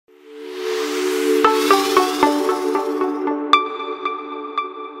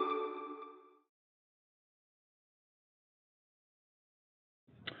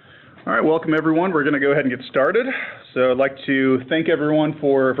All right, welcome everyone. We're going to go ahead and get started. So I'd like to thank everyone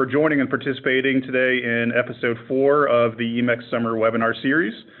for joining and participating today in episode 4 of the EMEX Summer Webinar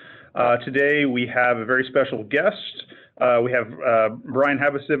Series. Today we have a very special guest. We have Brian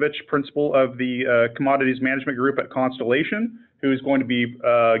Habacivch, Principal of the Commodities Management Group at Constellation, who's going to be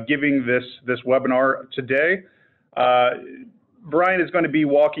giving this webinar today. Brian is going to be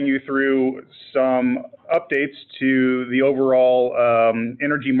walking you through some updates to the overall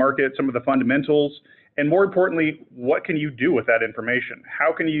energy market, some of the fundamentals, and more importantly, what can you do with that information?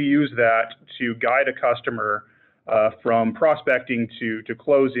 How can you use that to guide a customer from prospecting to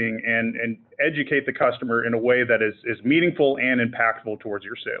closing and educate the customer in a way that is meaningful and impactful towards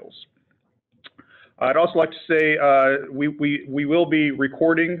your sales? I'd also like to say we will be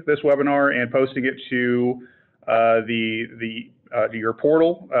recording this webinar and posting it to your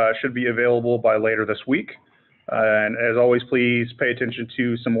portal. Should be available by later this week. And as always, please pay attention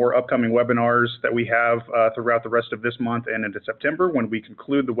to some more upcoming webinars that we have throughout the rest of this month and into September when we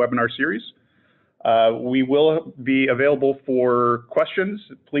conclude the webinar series. We will be available for questions.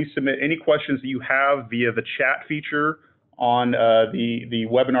 Please submit any questions that you have via the chat feature on the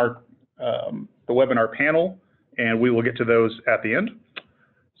webinar panel, and we will get to those at the end.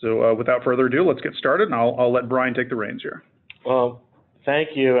 So without further ado, let's get started, and I'll let Brian take the reins here. Well, thank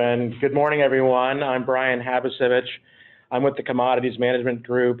you, and good morning, everyone. I'm Brian Habacivch. I'm with the Commodities Management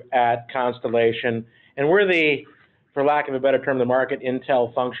Group at Constellation, and we're the, for lack of a better term, the market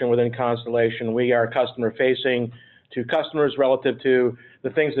intel function within Constellation. We are customer-facing to customers relative to the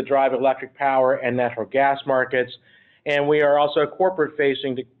things that drive electric power and natural gas markets, and we are also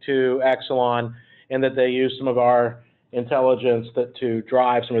corporate-facing to Exelon in that they use some of our intelligence to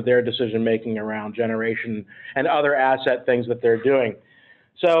drive some of their decision-making around generation and other asset things that they're doing.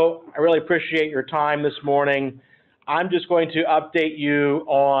 So I really appreciate your time this morning. I'm just going to update you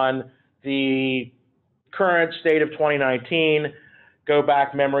on the current state of 2019, go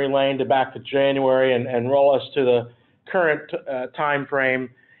back memory lane back to January and roll us to the current time frame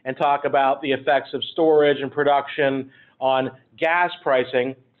and talk about the effects of storage and production on gas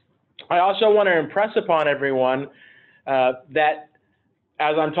pricing. I also want to impress upon everyone that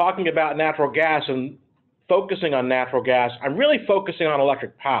as I'm talking about natural gas and focusing on natural gas, I'm really focusing on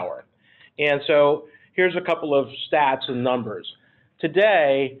electric power. And so here's a couple of stats and numbers.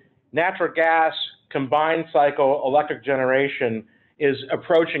 Today, natural gas combined cycle electric generation is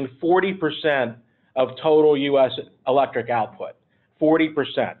approaching 40% of total U.S. electric output,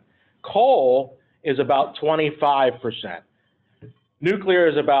 40%. Coal is about 25%. Nuclear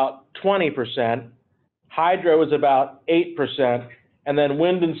is about 20%. Hydro is about 8%, and then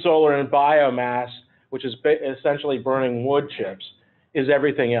wind and solar and biomass, which is essentially burning wood chips, is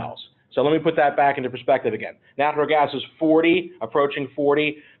everything else. So let me put that back into perspective again. Natural gas is 40, approaching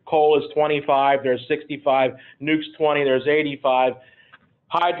 40. Coal is 25, there's 65. Nuke's 20, there's 85.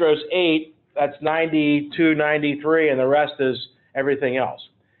 Hydro's 8, that's 92, 93, and the rest is everything else.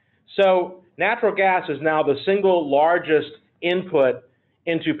 So natural gas is now the single largest input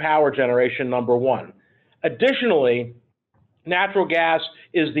into power generation, number one. Additionally, natural gas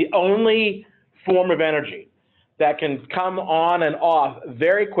is the only form of energy that can come on and off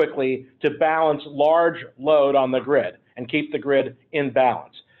very quickly to balance large load on the grid and keep the grid in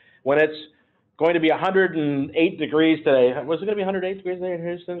balance. When it's going to be 108 degrees today, was it going to be 108 degrees today in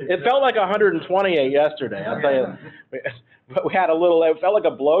Houston? It felt like 128 yesterday, I'll tell you. But we had a little, it felt like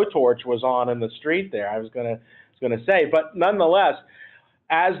a blowtorch was on in the street there, I was going to say. But nonetheless,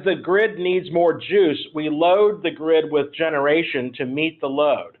 as the grid needs more juice, we load the grid with generation to meet the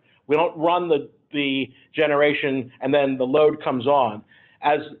load. We don't run the generation and then the load comes on.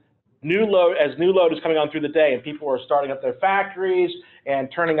 As new load is coming on through the day and people are starting up their factories and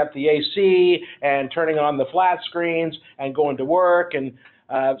turning up the AC and turning on the flat screens and going to work and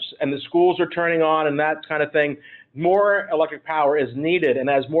the schools are turning on and that kind of thing, more electric power is needed, and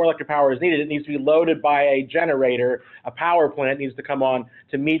as more electric power is needed, it needs to be loaded by a generator. A power plant needs to come on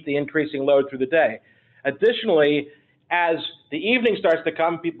to meet the increasing load through the day. Additionally, as the evening starts to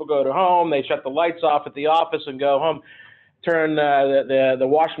come, people go to home, they shut the lights off at the office and go home, turn the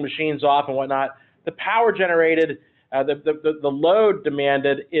washing machines off and whatnot. The power generated, the load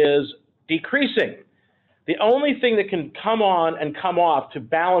demanded is decreasing. The only thing that can come on and come off to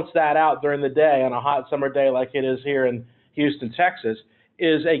balance that out during the day on a hot summer day like it is here in Houston, Texas,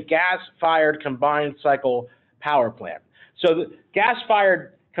 is a gas-fired combined cycle power plant. So the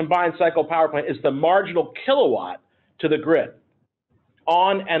gas-fired combined cycle power plant is the marginal kilowatt to the grid,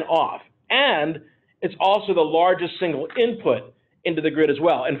 on and off. And it's also the largest single input into the grid as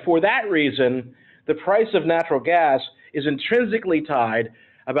well. And for that reason, the price of natural gas is intrinsically tied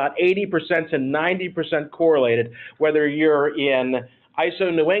about 80% to 90% correlated, whether you're in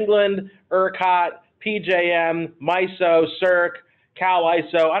ISO New England, ERCOT, PJM, MISO, CERC, Cal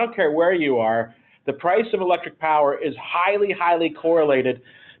ISO, I don't care where you are, the price of electric power is highly, highly correlated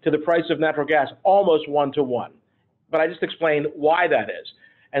to the price of natural gas, almost 1-to-1. But I just explained why that is.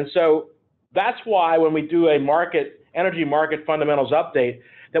 And so that's why when we do a energy market fundamentals update,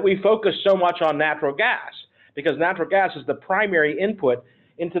 that we focus so much on natural gas, because natural gas is the primary input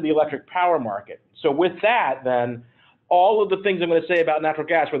into the electric power market. So with that, then, all of the things I'm going to say about natural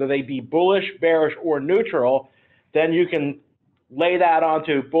gas, whether they be bullish, bearish, or neutral, then you can lay that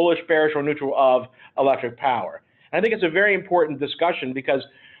onto bullish, bearish, or neutral of electric power. And I think it's a very important discussion because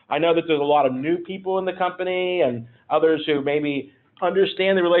I know that there's a lot of new people in the company and others who maybe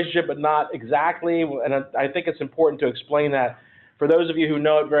understand the relationship but not exactly, and I think it's important to explain that. For those of you who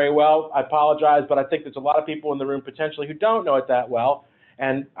know it very well, I apologize, but I think there's a lot of people in the room potentially who don't know it that well,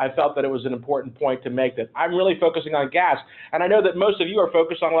 and I felt that it was an important point to make, that I'm really focusing on gas, and I know that most of you are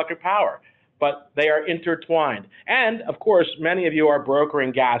focused on electric power, but they are intertwined. And of course, many of you are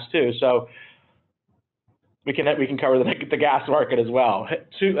brokering gas too, so we can cover the gas market as well.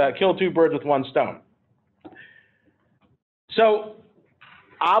 Kill two birds with one stone. So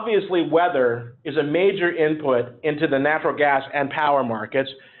obviously, weather is a major input into the natural gas and power markets.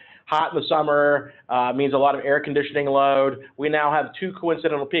 Hot in the summer means a lot of air conditioning load. We now have 2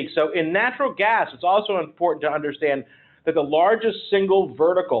 coincidental peaks. So in natural gas, it's also important to understand that the largest single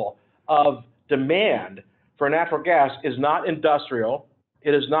vertical of demand for natural gas is not industrial,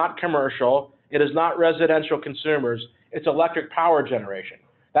 it is not commercial, it is not residential consumers, it's electric power generation.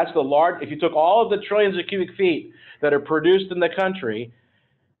 That's if you took all of the trillions of cubic feet that are produced in the country,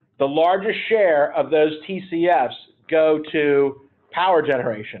 the largest share of those TCFs go to power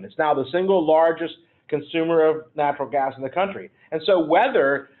generation. It's now the single largest consumer of natural gas in the country. And so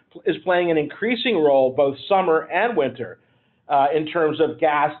weather is playing an increasing role both summer and winter in terms of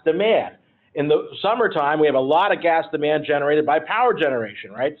gas demand. In the summertime, we have a lot of gas demand generated by power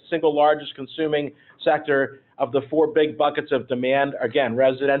generation, right? Single largest consuming sector of the 4 big buckets of demand, again,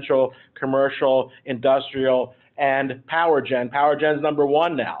 residential, commercial, industrial, and power gen. Power gen is number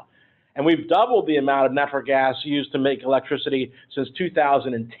 1 now. And we've doubled the amount of natural gas used to make electricity since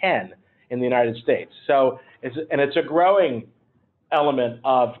 2010 in the United States. So it's a growing element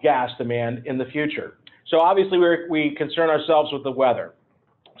of gas demand in the future. So obviously we concern ourselves with the weather.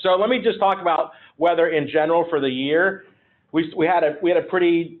 So let me just talk about weather in general for the year. We had a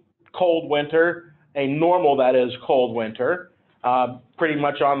pretty cold winter, a normal, that is, cold winter, pretty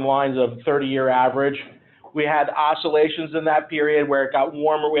much on lines of 30-year average. We had oscillations in that period where it got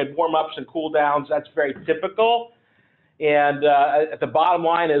warmer. We had warm-ups and cool-downs. That's very typical. And at the bottom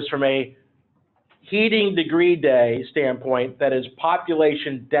line is, from a heating degree day standpoint, that is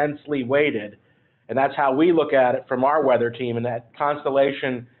population densely weighted. And that's how we look at it from our weather team. And at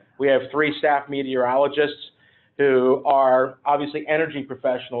Constellation, we have 3 staff meteorologists who are obviously energy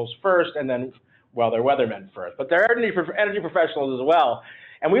professionals first, and then, well, they're weathermen first, but they're energy professionals as well.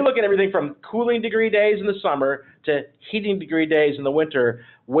 And we look at everything from cooling degree days in the summer to heating degree days in the winter,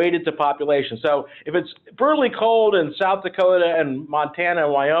 weighted to population. So if it's brutally cold in South Dakota and Montana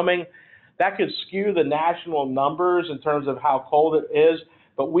and Wyoming, that could skew the national numbers in terms of how cold it is.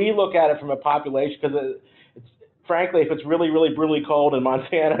 But we look at it from a population, because frankly, if it's really, really brutally cold in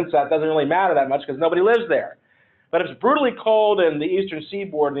Montana, that doesn't really matter that much because nobody lives there. But if it's brutally cold in the eastern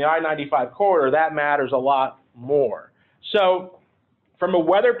seaboard, in the I-95 corridor, that matters a lot more. So from a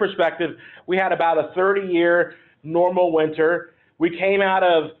weather perspective, we had about a 30-year normal winter. We came out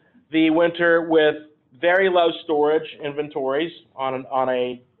of the winter with very low storage inventories on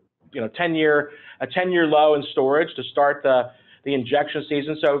a 10-year low in storage to start the injection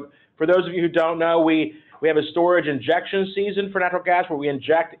season. So for those of you who don't know, we have a storage injection season for natural gas where we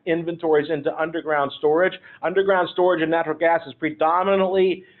inject inventories into underground storage. Underground storage in natural gas is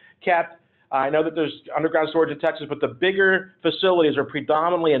predominantly kept. I know that there's underground storage in Texas, but the bigger facilities are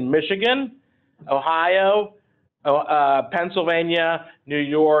predominantly in Michigan, Ohio, Pennsylvania, New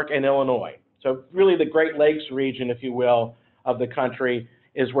York, and Illinois. So really the Great Lakes region, if you will, of the country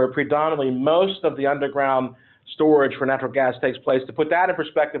is where predominantly most of the underground storage for natural gas takes place. To put that in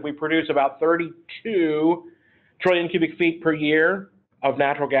perspective, we produce about 32 trillion cubic feet per year of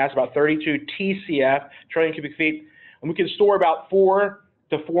natural gas, about 32 TCF, trillion cubic feet, and we can store about 4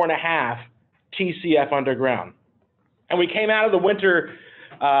 to 4.5 TCF underground. And we came out of the winter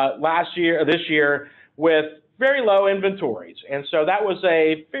this year with very low inventories, and so there's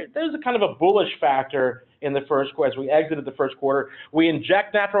a kind of a bullish factor in the first quarter. As we exited the first quarter, we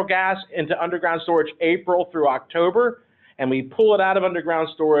inject natural gas into underground storage April through October, and we pull it out of underground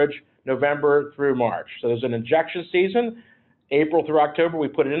storage November through March. So there's an injection season, April through October, we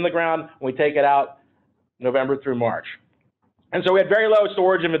put it in the ground, and we take it out November through March. And so we had very low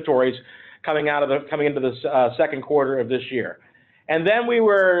storage inventories coming into the second quarter of this year. And then we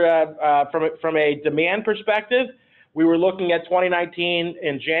were, from a demand perspective, we were looking at 2019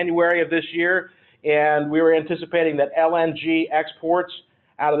 in January of this year, and we were anticipating that LNG exports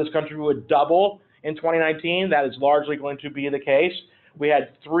out of this country would double in 2019. That is largely going to be the case. We had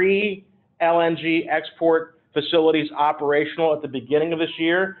 3 LNG export facilities operational at the beginning of this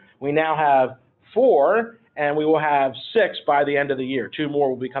year. We now have 4, and we will have 6 by the end of the year. 2 more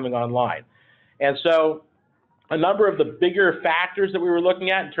will be coming online. And so a number of the bigger factors that we were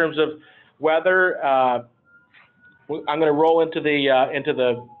looking at in terms of weather, I'm going to roll into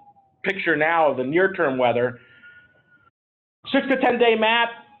the picture now of the near-term weather. 6 to 10 day map.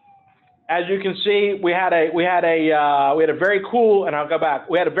 As you can see, we had a very cool, and I'll go back.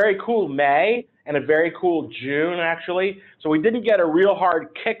 We had a very cool May and a very cool June, actually. So we didn't get a real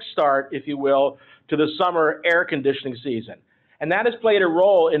hard kickstart, if you will, to the summer air conditioning season. And that has played a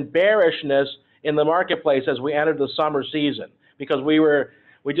role in bearishness in the marketplace as we entered the summer season, because we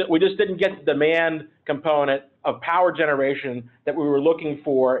just didn't get the demand component of power generation that we were looking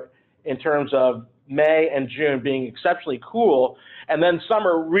for in terms of May and June being exceptionally cool, and then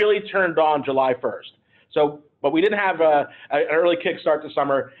summer really turned on July 1st. So, but we didn't have an early kickstart to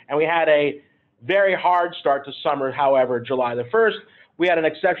summer, and we had a very hard start to summer, however, July the 1st. We had an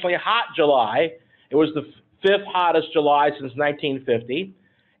exceptionally hot July. It was the 5th hottest July since 1950,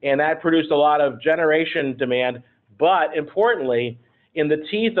 and that produced a lot of generation demand. But importantly, in the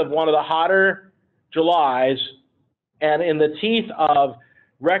teeth of one of the hotter Julys and in the teeth of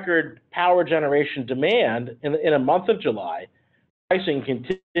record power generation demand in a month of July, pricing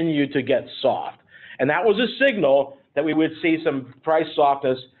continued to get soft. And that was a signal that we would see some price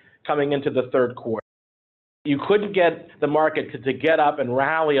softness coming into the third quarter. You couldn't get the market to get up and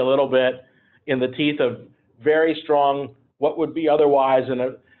rally a little bit in the teeth of very strong, what would be otherwise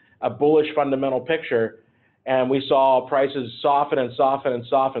in a bullish fundamental picture. And we saw prices soften and soften and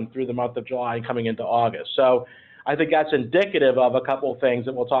soften through the month of July and coming into August. So I think that's indicative of a couple of things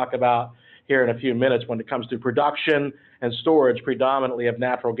that we'll talk about here in a few minutes when it comes to production and storage, predominantly of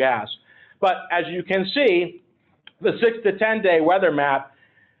natural gas. But as you can see, the 6 to 10 day weather map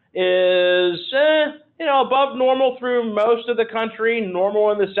is above normal through most of the country,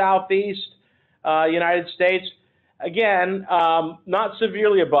 normal in the southeast United States. Again, not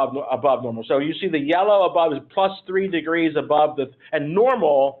severely above normal. So you see the yellow above is +3 degrees above and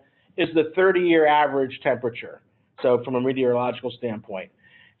normal is the 30-year average temperature. So from a meteorological standpoint.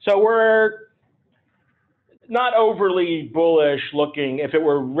 So we're not overly bullish looking. If it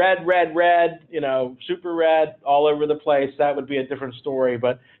were red, super red all over the place, that would be a different story.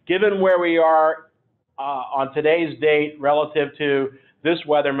 But given where we are on today's date relative to this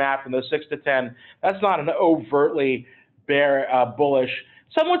weather map from the 6 to 10, that's not an overtly bullish,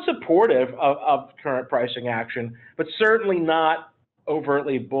 somewhat supportive of current pricing action, but certainly not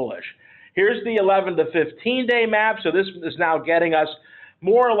overtly bullish. Here's the 11 to 15 day map. So this is now getting us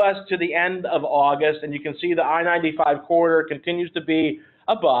more or less to the end of August, and you can see the I-95 corridor continues to be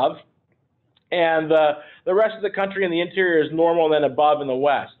above, and the rest of the country in the interior is normal and then above in the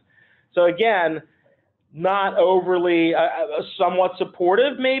west. So again, not overly, somewhat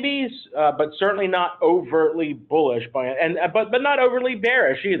supportive maybe, but certainly not overtly bullish but not overly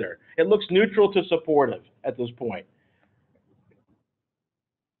bearish either. It looks neutral to supportive at this point.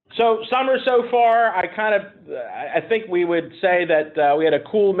 So summer so far, I think we would say that we had a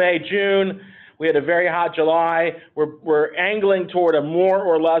cool May, June. We had a very hot July. We're angling toward a more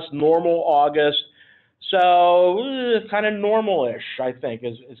or less normal August. So kind of normal-ish, I think,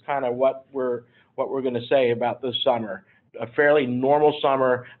 is kind of what we're going to say about this summer. A fairly normal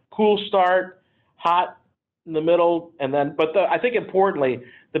summer, cool start, hot in the middle, and then, I think importantly,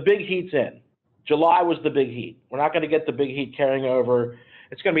 the big heat's in. July was the big heat. We're not going to get the big heat carrying over.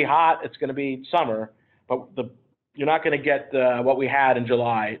 It's going to be hot, it's going to be summer, but you're not going to get what we had in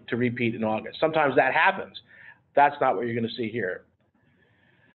July to repeat in August. Sometimes that happens. That's not what you're going to see here.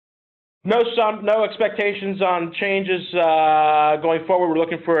 No expectations on changes going forward. We're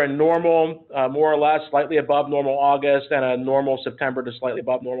looking for a normal, more or less, slightly above normal August and a normal September to slightly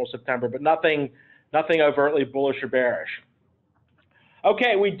above normal September, but nothing overtly bullish or bearish.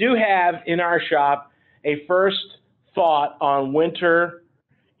 Okay, we do have in our shop a first thought on winter,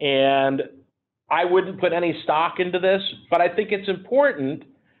 and I wouldn't put any stock into this, but I think it's important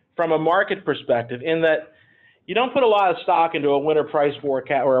from a market perspective in that you don't put a lot of stock into a winter price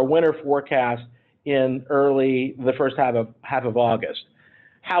forecast or a winter forecast in the first half of August.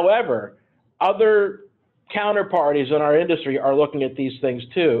 However, other counterparties in our industry are looking at these things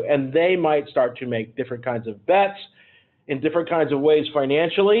too, and they might start to make different kinds of bets in different kinds of ways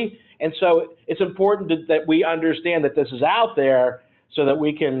financially. And so it's important that we understand that this is out there so that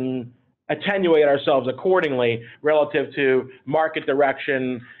we can attenuate ourselves accordingly relative to market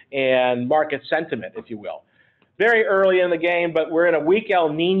direction and market sentiment, if you will. Very early in the game, but we're in a weak El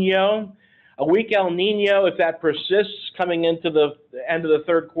Nino. A weak El Nino, if that persists coming into the end of the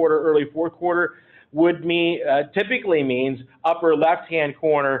third quarter, early fourth quarter, would typically means upper left-hand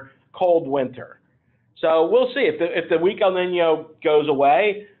corner, cold winter. So we'll see. If the weak El Nino goes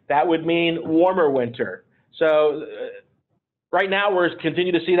away, that would mean warmer winter. So right now, we're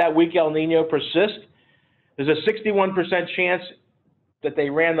continuing to see that weak El Nino persist. There's a 61% chance that they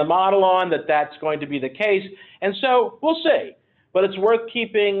ran the model on that that's going to be the case. And so we'll see. But it's worth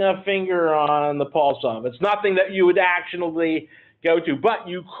keeping a finger on the pulse of. It's nothing that you would actionably go to. But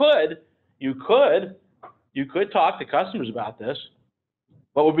you could talk to customers about this.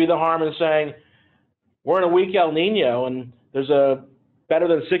 What would be the harm in saying, we're in a weak El Nino, and there's a better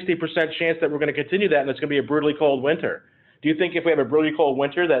than 60% chance that we're going to continue that, and it's going to be a brutally cold winter. Do you think if we have a brutally cold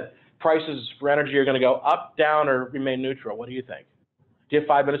winter that prices for energy are going to go up, down, or remain neutral? What do you think? Do you have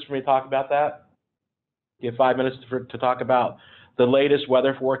 5 minutes for me to talk about that? Do you have 5 minutes to talk about the latest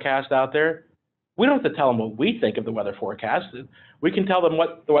weather forecast out there? We don't have to tell them what we think of the weather forecast. We can tell them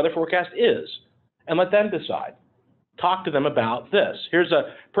what the weather forecast is and let them decide. Talk to them about this. Here's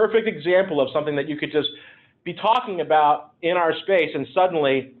a perfect example of something that you could just be talking about in our space, and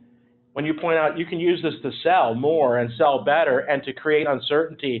suddenly, when you point out you can use this to sell more and sell better and to create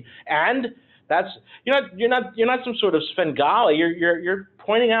uncertainty, and that's you're not some sort of Svengali. You're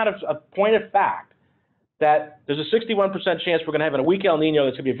pointing out a point of fact that there's a 61% chance we're going to have a weak El Nino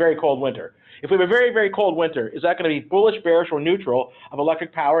that's going to be a very cold winter. If we have a very, very cold winter, is that going to be bullish, bearish, or neutral of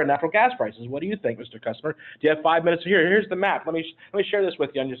electric power and natural gas prices? What do you think, Mr. Customer? Do you have 5 minutes here? Here's the map. Let me share this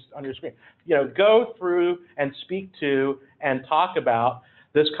with you on your screen. Go through and speak to and talk about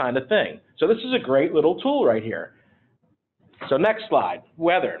this kind of thing. So this is a great little tool right here. So next slide,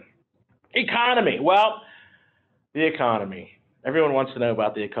 weather. Economy. Well, the economy. Everyone wants to know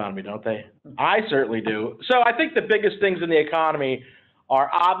about the economy, don't they? I certainly do. So I think the biggest things in the economy are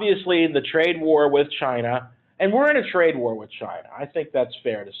obviously the trade war with China, and we're in a trade war with China. I think that's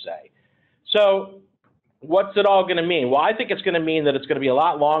fair to say. So what's it all going to mean? Well, I think it's going to mean that it's going to be a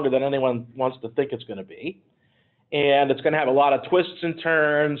lot longer than anyone wants to think it's going to be, and it's going to have a lot of twists and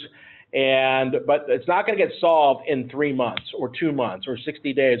turns, but it's not going to get solved in 3 months or 2 months or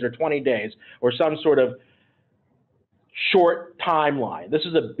 60 days or 20 days or some sort of short timeline. This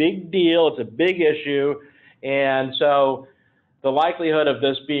is a big deal. It's a big issue, and so the likelihood of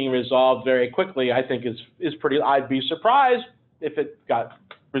this being resolved very quickly, I think, is pretty. I'd be surprised if it got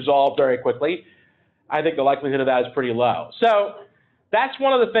resolved very quickly. I think the likelihood of that is pretty low. So that's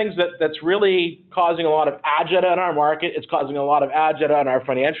one of the things that's really causing a lot of agita in our market. It's causing a lot of agita in our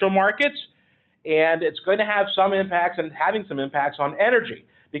financial markets, and it's going to have some impacts and having some impacts on energy.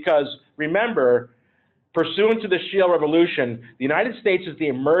 Because remember, pursuant to the shale revolution, the United States is the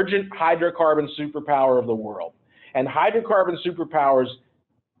emergent hydrocarbon superpower of the world. And hydrocarbon superpowers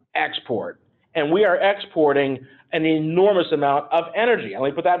export. And we are exporting an enormous amount of energy. And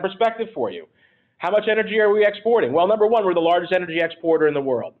let me put that in perspective for you. How much energy are we exporting? Well, number one, we're the largest energy exporter in the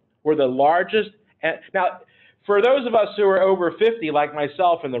world. We're the largest. Now, for those of us who are over 50, like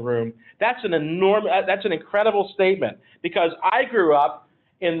myself in the room, that's an incredible statement, because I grew up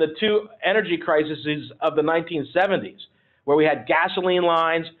in the two energy crises of the 1970s, where we had gasoline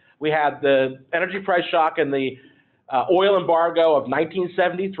lines, we had the energy price shock and the oil embargo of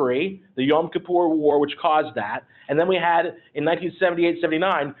 1973, the Yom Kippur War, which caused that. And then we had, in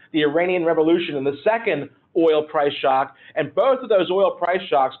 1978-79, the Iranian Revolution and the second oil price shock. And both of those oil price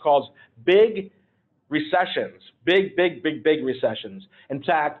shocks caused big recessions, big recessions. In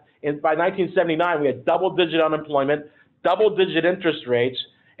fact, by 1979, we had double-digit unemployment, double-digit interest rates,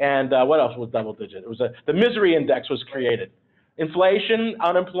 and what else was double-digit? It was the misery index was created. Inflation,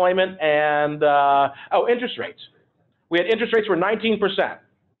 unemployment, and interest rates. We had interest rates were 19%.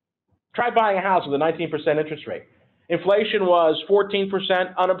 Try buying a house with a 19% interest rate. Inflation was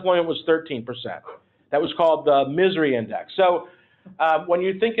 14%. Unemployment was 13%. That was called the misery index. So when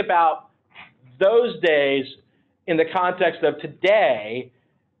you think about those days in the context of today,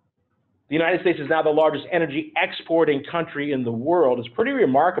 the United States is now the largest energy exporting country in the world. It's pretty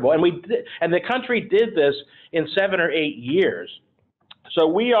remarkable. And the country did this in 7 or 8 years. So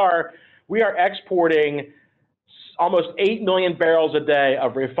we are exporting almost 8 million barrels a day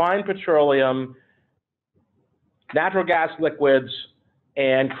of refined petroleum natural gas liquids,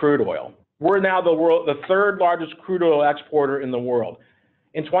 and crude oil. We're now the third largest crude oil exporter in the world.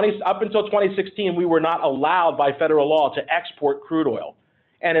 Up until 2016, we were not allowed by federal law to export crude oil.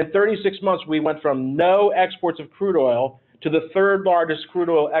 And in 36 months, we went from no exports of crude oil to the third largest crude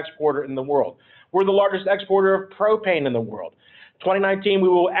oil exporter in the world. We're the largest exporter of propane in the world. 2019, we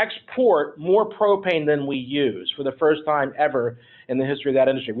will export more propane than we use for the first time ever in the history of that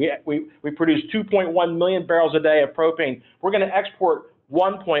industry. We produce 2.1 million barrels a day of propane. We're going to export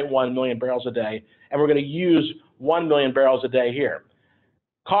 1.1 million barrels a day, and we're going to use 1 million barrels a day here.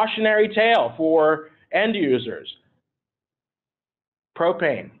 Cautionary tale for end users.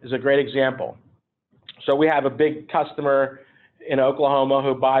 Propane is a great example. So we have a big customer in Oklahoma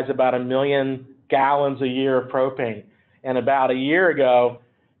who buys about 1 million gallons a year of propane. And about a year ago,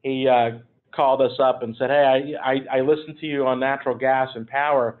 he called us up and said, "Hey, I listened to you on natural gas and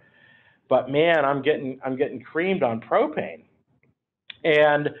power, but man, I'm getting creamed on propane."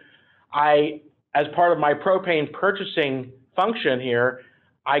 And as part of my propane purchasing function here,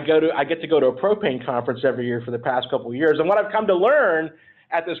 I get to go to a propane conference every year for the past couple of years. And what I've come to learn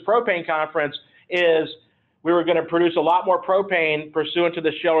at this propane conference is we were going to produce a lot more propane pursuant to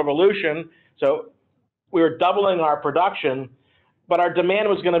the shale revolution. So we were doubling our production, but our demand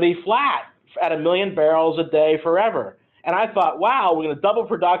was going to be flat at 1 million barrels a day forever. And I thought, wow, we're going to double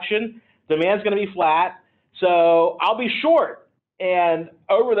production, demand's going to be flat, so I'll be short. And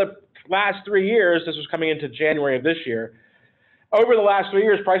over the last 3 years, this was coming into January of this year, over the last 3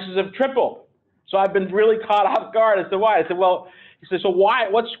 years, prices have tripled. So I've been really caught off guard as to why. I said, well, he said, so why?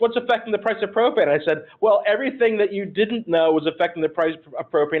 What's affecting the price of propane? And I said, well, everything that you didn't know was affecting the price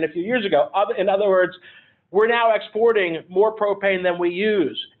of propane a few years ago. In other words, we're now exporting more propane than we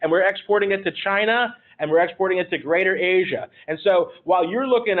use, and we're exporting it to China, and we're exporting it to Greater Asia. And so while you're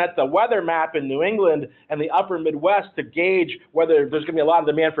looking at the weather map in New England and the upper Midwest to gauge whether there's going to be a lot of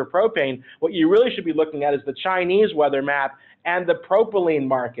demand for propane, what you really should be looking at is the Chinese weather map and the propylene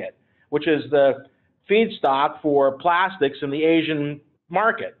market, which is the feedstock for plastics in the Asian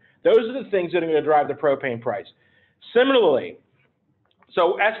market. Those are the things that are going to drive the propane price. Similarly,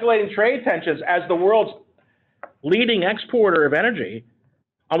 so escalating trade tensions as the world's leading exporter of energy,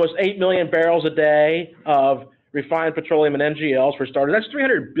 almost 8 million barrels a day of refined petroleum and NGLs for starters. That's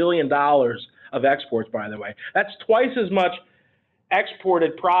 $300 billion of exports, by the way. That's twice as much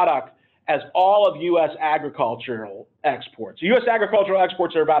exported product as all of U.S. agricultural exports. U.S. agricultural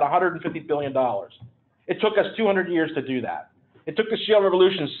exports are about $150 billion. It took us 200 years to do that. It took the shale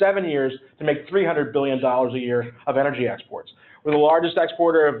revolution 7 years to make $300 billion a year of energy exports. We're the largest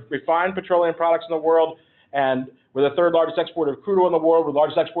exporter of refined petroleum products in the world, and we're the third largest exporter of crude oil in the world. We're the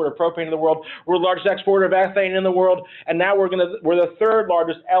largest exporter of propane in the world. We're the largest exporter of ethane in the world. And now we're the third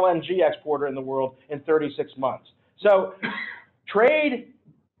largest LNG exporter in the world in 36 months. So trade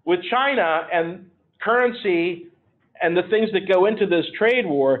with China and currency and the things that go into this trade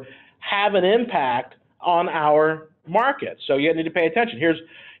war have an impact on our market. So you need to pay attention.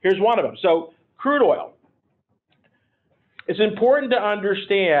 Here's one of them. So crude oil. It's important to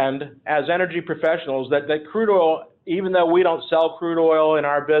understand as energy professionals that crude oil, even though we don't sell crude oil in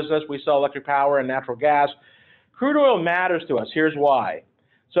our business, we sell electric power and natural gas, crude oil matters to us. Here's why.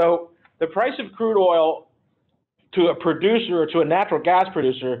 So the price of crude oil to a producer or to a natural gas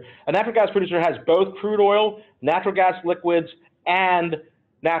producer has both crude oil, natural gas liquids, and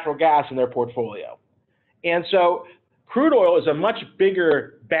natural gas in their portfolio. And so crude oil is a much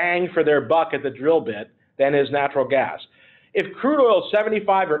bigger bang for their buck at the drill bit than is natural gas. If crude oil is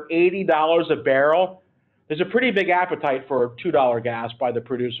 $75 or $80 a barrel, there's a pretty big appetite for $2 gas by the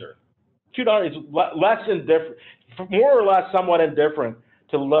producer. $2 is less indifferent, more or less somewhat indifferent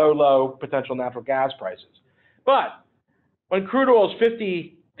to low potential natural gas prices. But when crude oil is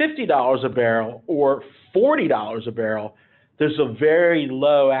 $50 a barrel or $40 a barrel, there's a very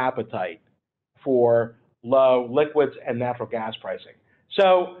low appetite for low liquids and natural gas pricing.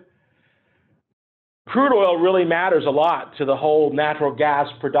 So crude oil really matters a lot to the whole natural gas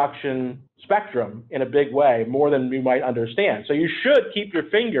production spectrum in a big way, more than you might understand. So you should keep your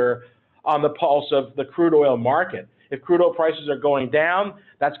finger on the pulse of the crude oil market. If crude oil prices are going down,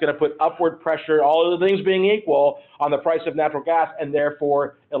 that's going to put upward pressure, all of the things being equal, on the price of natural gas and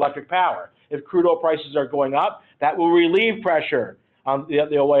therefore electric power. If crude oil prices are going up, that will relieve pressure on the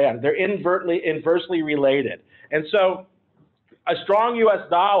other way out. They're inversely related. And so a strong U.S.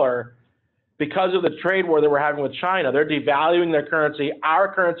 dollar, because of the trade war that we're having with China, they're devaluing their currency.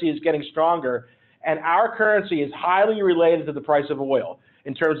 Our currency is getting stronger, and our currency is highly related to the price of oil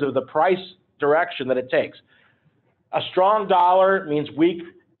in terms of the price direction that it takes. A strong dollar means weak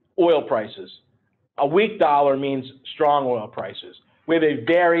oil prices. A weak dollar means strong oil prices. We have a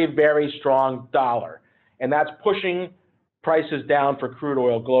very, very strong dollar, and that's pushing prices down for crude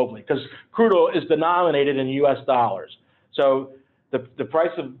oil globally, because crude oil is denominated in U.S. dollars. So the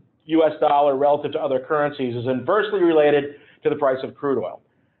price of U.S. dollar relative to other currencies is inversely related to the price of crude oil.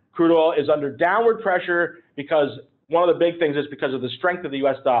 Crude oil is under downward pressure because one of the big things is because of the strength of the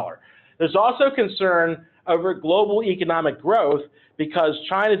U.S. dollar. There's also concern over global economic growth because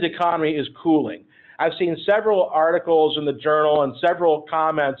China's economy is cooling. I've seen several articles in the journal and several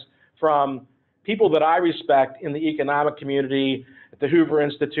comments from people that I respect in the economic community, at the Hoover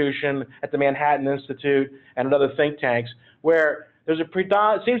Institution, at the Manhattan Institute, and at other think tanks, where there's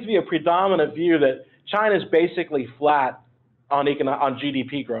seems to be a predominant view that China is basically flat on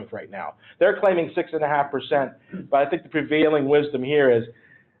GDP growth right now. They're claiming 6.5%, but I think the prevailing wisdom here is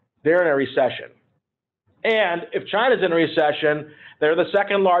they're in a recession. And if China's in a recession, they're the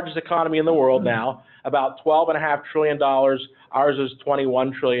second largest economy in the world now, about $12.5 trillion. Ours is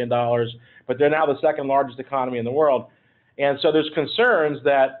 $21 trillion, but they're now the second largest economy in the world. And so there's concerns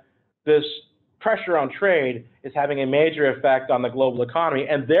that this pressure on trade is having a major effect on the global economy,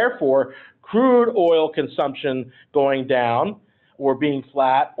 and therefore crude oil consumption going down or being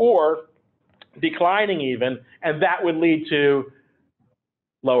flat or declining even, and that would lead to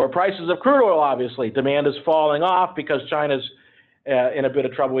lower prices of crude oil, obviously. Demand is falling off because China's in a bit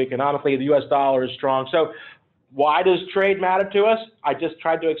of trouble economically. The U.S. dollar is strong. So why does trade matter to us? I just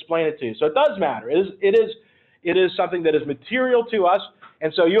tried to explain it to you. So it does matter. It is something that is material to us.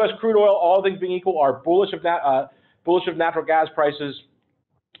 And so U.S. crude oil, all things being equal, are bullish of natural gas prices.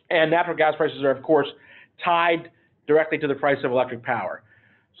 And natural gas prices are, of course, tied directly to the price of electric power.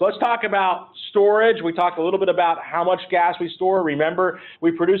 So let's talk about storage. We talked a little bit about how much gas we store. Remember,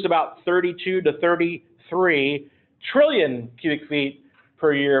 we produce about 32 to 33 trillion cubic feet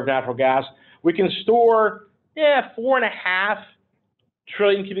per year of natural gas. We can store 4.5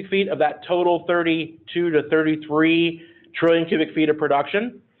 trillion cubic feet of that total 32 to 33 trillion cubic feet of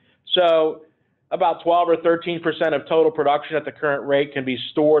production. So about 12 or 13% of total production at the current rate can be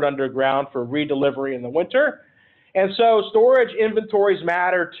stored underground for redelivery in the winter. And so storage inventories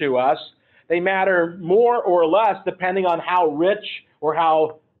matter to us. They matter more or less depending on how rich or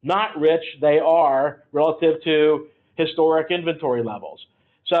how not rich they are relative to historic inventory levels.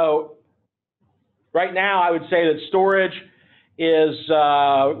 So right now, I would say that storage is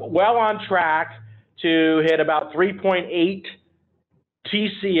well on track to hit about 3.8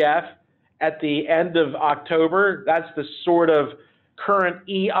 TCF at the end of October. That's the sort of current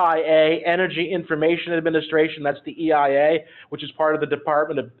EIA, Energy Information Administration. That's the EIA, which is part of the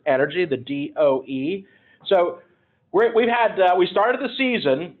Department of Energy, the DOE. So we started the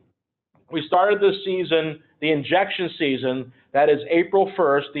season. We started this season, the injection season. That is April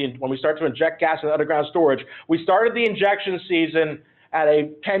 1st, when we start to inject gas in underground storage. We started the injection season at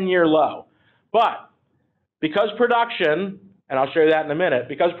a 10-year low. But because production, and I'll show you that in a minute,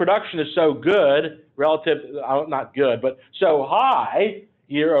 because production is so good, not good, but so high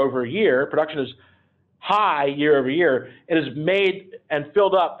year over year, production is high year over year, it has made and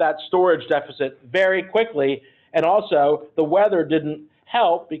filled up that storage deficit very quickly. And also, the weather didn't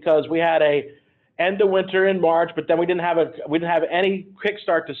help because we had a end of winter in March, but then we didn't have any quick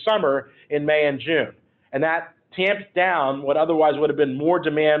start to summer in May and June. And that tamped down what otherwise would have been more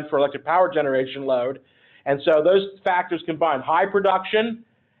demand for electric power generation load. And so those factors combined, high production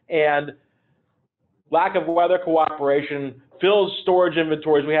and lack of weather cooperation, fills storage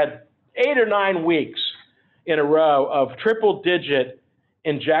inventories. We had 8 or 9 weeks in a row of triple-digit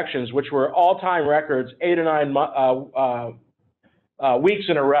injections, which were all-time records, 8 or 9 weeks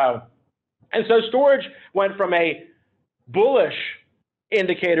in a row. And so storage went from a bullish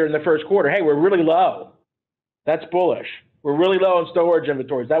indicator in the first quarter. Hey, we're really low. That's bullish. We're really low in storage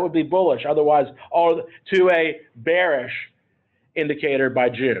inventories. That would be bullish. Otherwise, to a bearish indicator by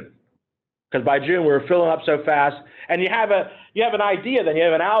June. Because by June, we were filling up so fast. And you have an idea, then you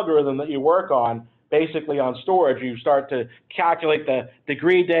have an algorithm that you work on, basically on storage. You start to calculate the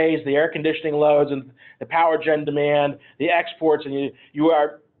degree days, the air conditioning loads, and the power gen demand, the exports, and you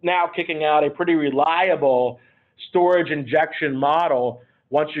are now kicking out a pretty reliable storage injection model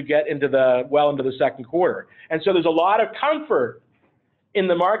once you get into the second quarter. And so there's a lot of comfort in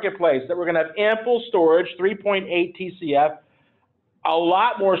the marketplace that we're going to have ample storage, 3.8 TCF, a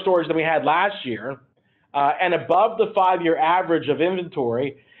lot more storage than we had last year, and above the 5-year average of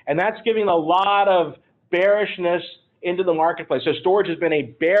inventory. And that's giving a lot of bearishness into the marketplace. So storage has been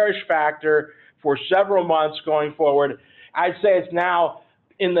a bearish factor for several months going forward. I'd say it's now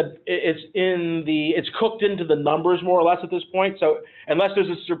it's cooked into the numbers more or less at this point. So unless there's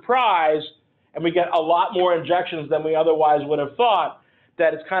a surprise and we get a lot more injections than we otherwise would have thought,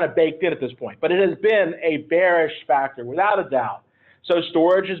 that it's kind of baked in at this point. But it has been a bearish factor, without a doubt. So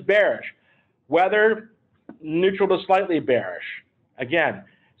storage is bearish. Weather, neutral to slightly bearish. Again,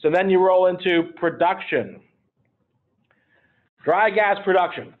 so then you roll into production. Dry gas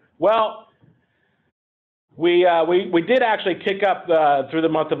production. Well, we did actually kick up through the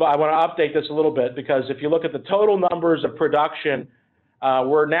month of, I want to update this a little bit, because if you look at the total numbers of production,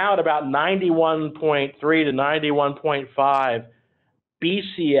 we're now at about 91.3 to 91.5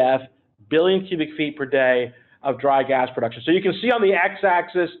 BCF, billion cubic feet per day of dry gas production. So you can see on the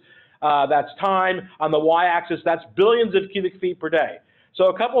x-axis, that's time. On the y-axis, that's billions of cubic feet per day. So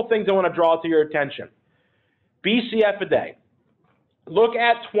a couple of things I want to draw to your attention. BCF a day. Look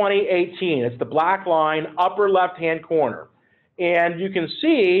at 2018. It's the black line, upper left-hand corner. And you can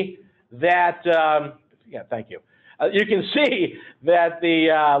see that, yeah, thank you. You can see that the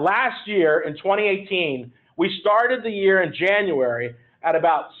last year in 2018, we started the year in January at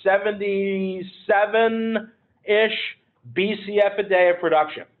about 77-ish BCF a day of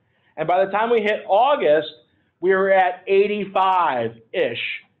production. And by the time we hit August, we were at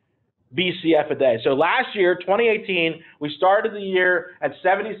 85-ish BCF a day. So last year, 2018, we started the year at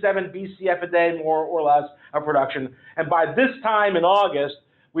 77 BCF a day, more or less, of production. And by this time in August,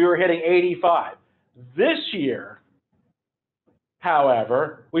 we were hitting 85. This year,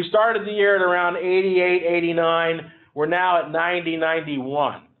 however, we started the year at around 88, 89. We're now at 90,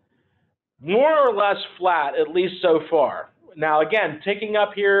 91. More or less flat, at least so far. Now, again, ticking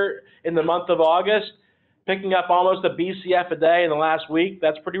up here in the month of August, picking up almost a BCF a day in the last week.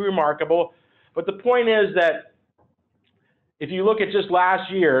 That's pretty remarkable. But the point is that if you look at just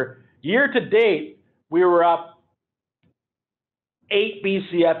last year, year to date, we were up 8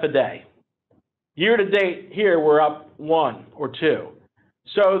 BCF a day. Year to date here, we're up 1 or 2.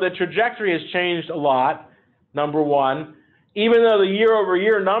 So the trajectory has changed a lot, number one. Even though the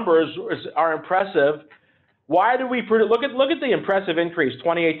year-over-year numbers are impressive, why do we look at the impressive increase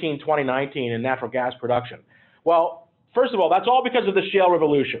 2018, 2019 in natural gas production? Well, first of all, that's all because of the shale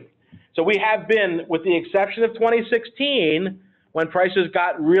revolution. So we have been, with the exception of 2016, when prices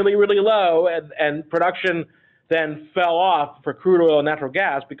got really, really low and production then fell off for crude oil and natural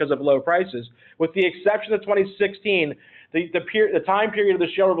gas because of low prices. With the exception of 2016, the time period of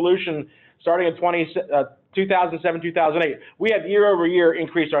the shale revolution starting in 2007, 2008, we have year-over-year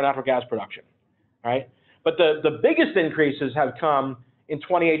increased our natural gas production, right? But the biggest increases have come in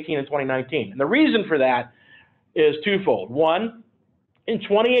 2018 and 2019. And the reason for that is twofold. One, in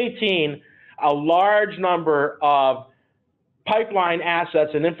 2018, a large number of pipeline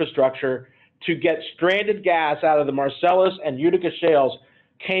assets and infrastructure to get stranded gas out of the Marcellus and Utica shales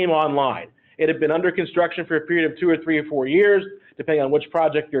came online. It had been under construction for a period of 2 or 3 or 4 years, depending on which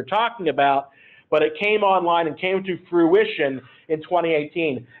project you're talking about, but it came online and came to fruition in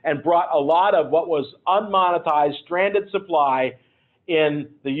 2018 and brought a lot of what was unmonetized, stranded supply in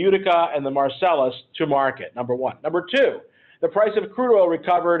the Utica and the Marcellus to market, number one. Number two, the price of crude oil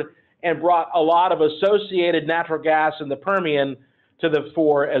recovered and brought a lot of associated natural gas in the Permian to the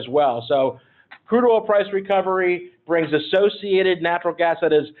fore as well. So crude oil price recovery brings associated natural gas,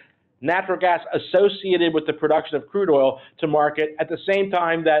 that is, natural gas associated with the production of crude oil, to market at the same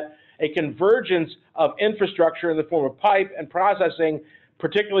time that a convergence of infrastructure in the form of pipe and processing,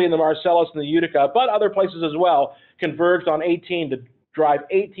 particularly in the Marcellus and the Utica, but other places as well, converged on 18 to drive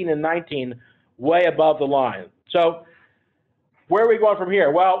 18 and 19 way above the line. So where are we going from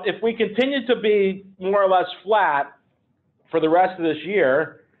here? Well, if we continue to be more or less flat for the rest of this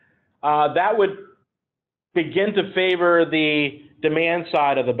year, that would begin to favor the demand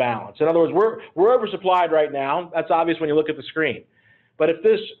side of the balance. In other words, we're oversupplied right now. That's obvious when you look at the screen. But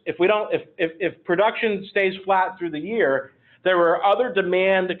if production stays flat through the year, there are other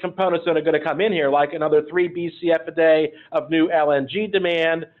demand components that are going to come in here, like another 3 BCF a day of new LNG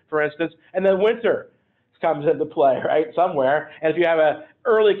demand, for instance, and then winter comes into play, right, somewhere. And if you have an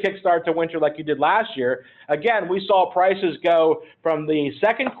early kickstart to winter like you did last year, again, we saw prices go from the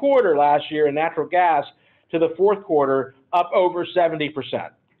second quarter last year in natural gas to the fourth quarter up over 70%.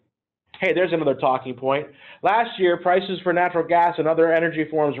 Hey, there's another talking point. Last year, prices for natural gas and other energy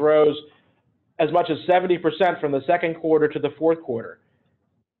forms rose as much as 70% from the second quarter to the fourth quarter.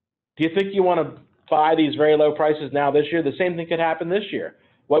 Do you think you want to buy these very low prices now this year? The same thing could happen this year.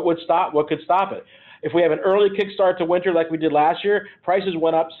 What could stop it? If we have an early kickstart to winter like we did last year, prices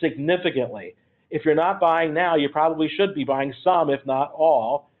went up significantly. If you're not buying now, you probably should be buying some, if not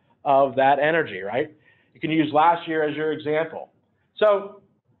all, of that energy, right? You can use last year as your example. So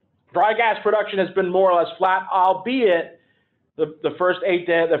dry gas production has been more or less flat, albeit the first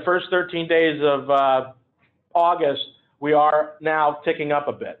 13 days of August, we are now ticking up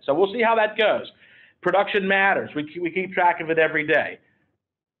a bit. So we'll see how that goes. Production matters. We keep track of it every day.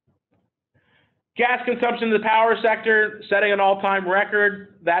 Gas consumption in the power sector setting an all-time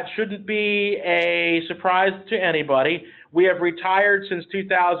record. That shouldn't be a surprise to anybody. We have retired since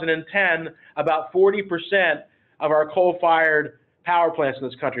 2010 about 40% of our coal-fired power plants in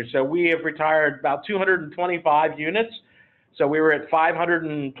this country. So we have retired about 225 units. So we were at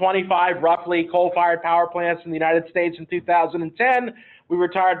 525 roughly coal-fired power plants in the United States in 2010. We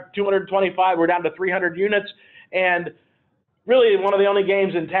retired 225. We're down to 300 units. And really one of the only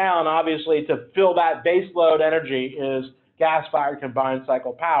games in town, obviously, to fill that base load energy is gas-fired combined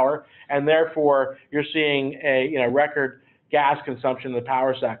cycle power. And therefore, you're seeing a record gas consumption in the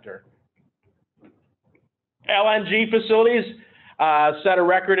power sector. LNG facilities set a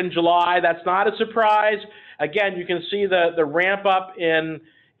record in July. That's not a surprise. Again, you can see the ramp up in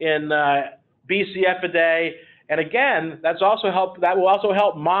BCF a day, and again, that will also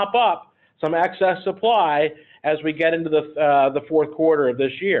help mop up some excess supply as we get into the fourth quarter of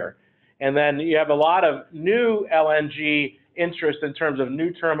this year. And then you have a lot of new LNG interest in terms of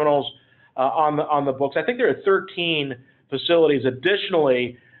new terminals on the books. I think there are 13 facilities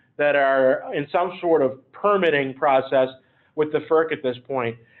additionally that are in some sort of permitting process with the FERC at this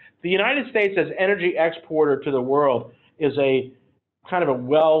point. The United States as energy exporter to the world is a kind of a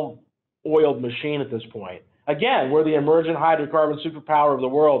well-oiled machine at this point. Again, we're the emergent hydrocarbon superpower of the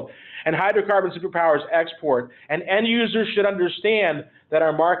world, and hydrocarbon superpowers export, and end users should understand that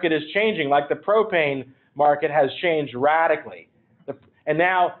our market is changing, like the propane market has changed radically. And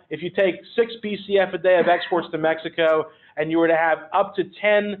now, if you take 6 BCF a day of exports to Mexico, and you were to have up to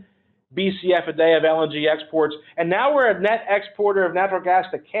 10 BCF a day of LNG exports, and now we're a net exporter of natural gas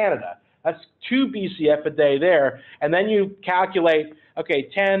to Canada. That's 2 BCF a day there, and then you calculate, okay,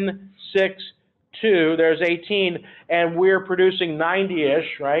 10, 6, 2, there's 18, and we're producing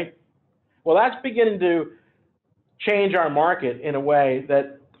 90-ish, right? Well, that's beginning to change our market in a way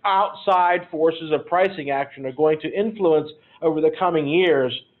that outside forces of pricing action are going to influence over the coming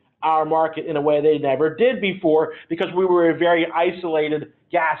years our market in a way they never did before, because we were a very isolated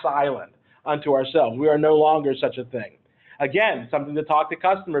gas island unto ourselves. We are no longer such a thing. Again, something to talk to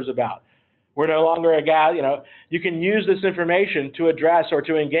customers about. We're no longer a gas, you can use this information to address or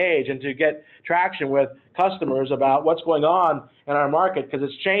to engage and to get traction with customers about what's going on in our market, because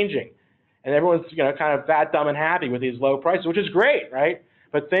it's changing. And everyone's kind of fat, dumb, and happy with these low prices, which is great, right?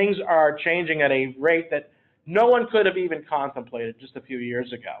 But things are changing at a rate that no one could have even contemplated just a few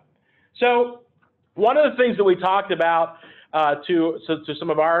years ago. So one of the things that we talked about to some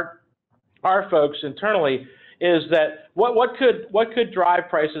of our folks internally is that what could drive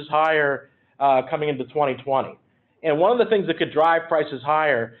prices higher coming into 2020? And one of the things that could drive prices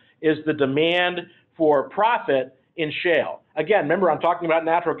higher is the demand for profit in shale. Again, remember, I'm talking about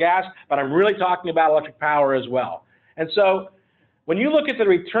natural gas, but I'm really talking about electric power as well. And so when you look at the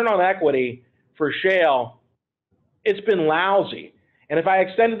return on equity for shale, it's been lousy. And if I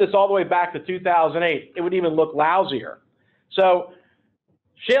extended this all the way back to 2008, it would even look lousier. So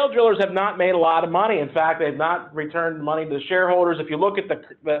shale drillers have not made a lot of money. In fact, they've not returned money to the shareholders. If you look at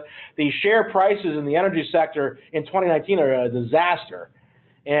the share prices in the energy sector in 2019 are a disaster.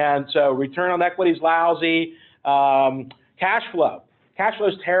 And so return on equity is lousy. Cash flow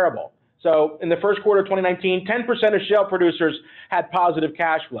is terrible. So in the first quarter of 2019, 10% of shale producers had positive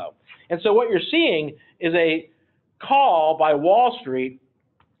cash flow. And so what you're seeing is a call by Wall Street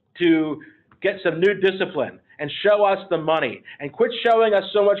to get some new discipline and show us the money, and quit showing us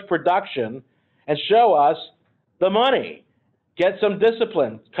so much production and show us the money. Get some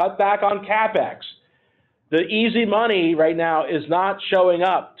discipline, cut back on CapEx. The easy money right now is not showing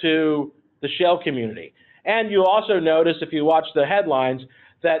up to the shale community. And you'll also notice, if you watch the headlines,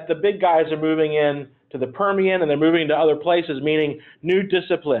 that the big guys are moving in to the Permian and they're moving to other places, meaning new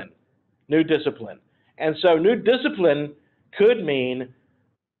discipline, new discipline. And so new discipline could mean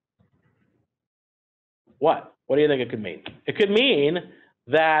what? What do you think it could mean? It could mean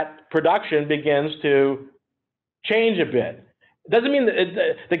that production begins to change a bit. It doesn't mean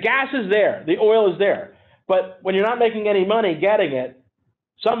that the gas is there, the oil is there, but when you're not making any money getting it,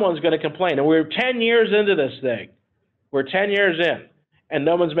 someone's going to complain. And we're 10 years into this thing. We're 10 years in, and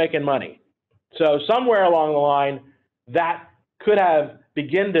no one's making money. So somewhere along the line, that could have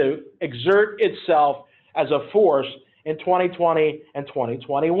begun to exert itself as a force in 2020 and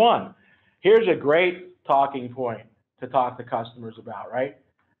 2021. Here's a great talking point to talk to customers about, right?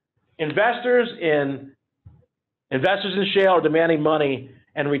 Investors in shale are demanding money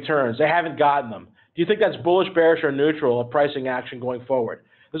and returns. They haven't gotten them. Do you think that's bullish, bearish, or neutral of pricing action going forward?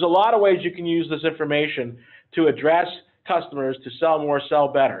 There's a lot of ways you can use this information to address customers to sell more, sell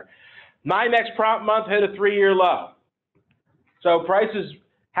better. NYMEX prompt month hit a 3-year low. So prices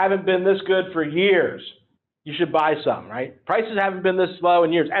haven't been this good for years. You should buy some, right? Prices haven't been this low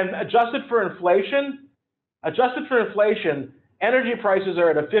in years. And adjusted for inflation, energy prices are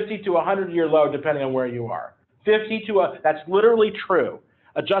at a 50 to 100-year low depending on where you are. That's literally true,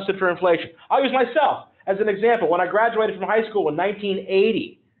 adjusted for inflation. I'll use myself as an example. When I graduated from high school in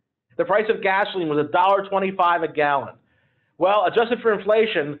 1980, the price of gasoline was $1.25 a gallon. Well, adjusted for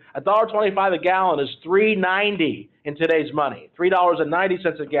inflation, $1.25 a gallon is $3.90 in today's money,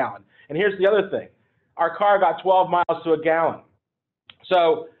 $3.90 a gallon. And here's the other thing. Our car got 12 miles to a gallon.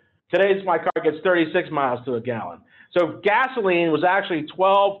 So today's my car gets 36 miles to a gallon. So gasoline was actually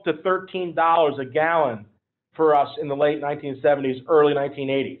 $12 to $13 a gallon for us in the late 1970s, early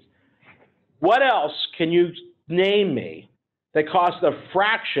 1980s. What else can you name me that cost a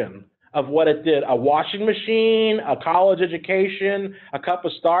fraction of what it did? A washing machine, a college education, a cup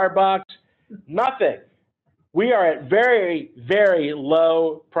of Starbucks? Nothing. We are at very, very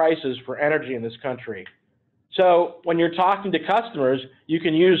low prices for energy in this country. So when you're talking to customers, you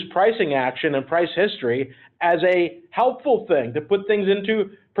can use pricing action and price history as a helpful thing to put things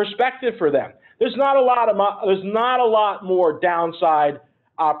into perspective for them. There's not a lot more downside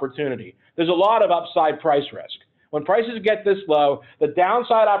opportunity. There's a lot of upside price risk. When prices get this low, the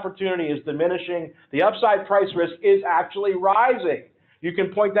downside opportunity is diminishing. The upside price risk is actually rising. You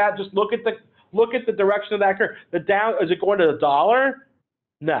can point that. Just look at the direction of that curve. Is it going to $1?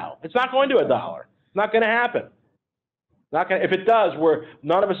 No, it's not going to $1. It's not going to happen. If it does,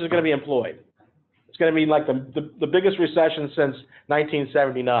 none of us is going to be employed. It's going to be like the biggest recession since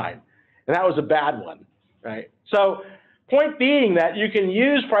 1979, and that was a bad one, right? So, point being that you can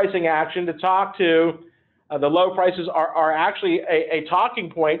use pricing action to talk to the low prices are actually a talking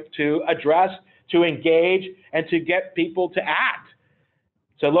point to address, to engage, and to get people to act.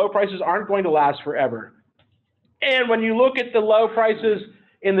 So low prices aren't going to last forever. And when you look at the low prices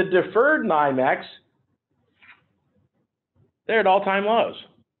in the deferred NYMEX, they're at all-time lows.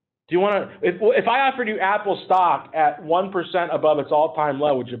 Do you want to? If I offered you Apple stock at 1% above its all-time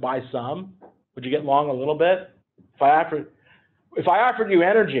low, would you buy some? Would you get long a little bit? If I offered you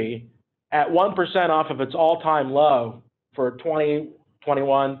energy at 1% off of its all-time low for 20,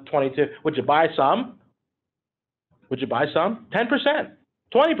 21, 22, would you buy some? Would you buy some? 10%,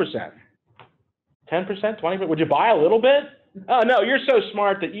 20%, 10%, 20%. Would you buy a little bit? Oh, no, you're so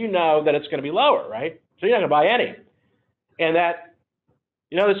smart that you know that it's going to be lower, right? So you're not going to buy any. And that,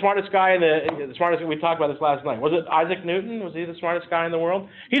 you know, the smartest guy we talked about this last night. Was it Isaac Newton? Was he the smartest guy in the world?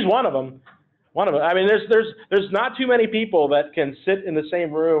 He's one of them. I mean, there's not too many people that can sit in the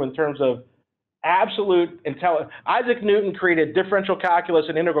same room in terms of absolute intelligence. Isaac Newton created differential calculus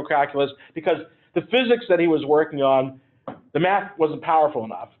and integral calculus because the physics that he was working on, the math wasn't powerful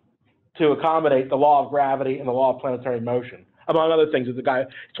enough to accommodate the law of gravity and the law of planetary motion, among other things. The guy,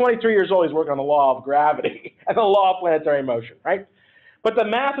 23 years old, he's working on the law of gravity and the law of planetary motion, right? But the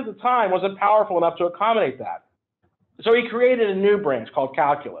math at the time wasn't powerful enough to accommodate that. So he created a new branch called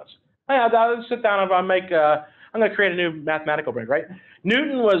calculus. I'll sit down and I'm going to create a new mathematical branch, right?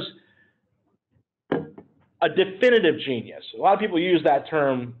 Newton was a definitive genius. A lot of people use that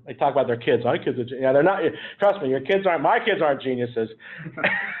term. They talk about their kids. My kids are, yeah, they're not. Trust me, my kids aren't geniuses.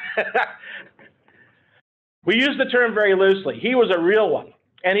 We use the term very loosely. He was a real one,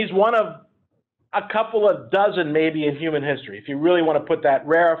 and he's one of a couple of dozen maybe in human history. If you really want to put that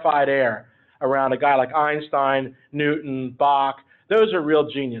rarefied air around a guy like Einstein, Newton, Bach, those are real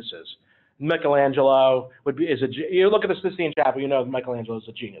geniuses. Michelangelo you look at the Sistine Chapel, you know Michelangelo is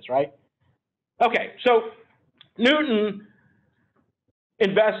a genius, right? Okay, so Newton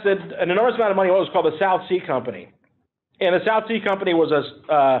invested an enormous amount of money in what was called the South Sea Company. And the South Sea Company was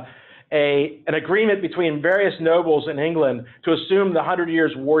an agreement between various nobles in England to assume the 100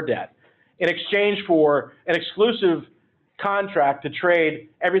 Years' War debt in exchange for an exclusive contract to trade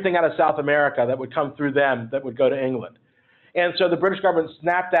everything out of South America that would come through them that would go to England. And so the British government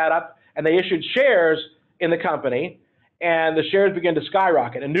snapped that up, and they issued shares in the company, and the shares began to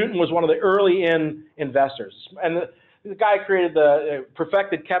skyrocket. And Newton was one of the early investors. And the guy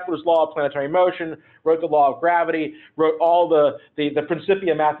perfected Kepler's law of planetary motion, wrote the law of gravity, wrote all the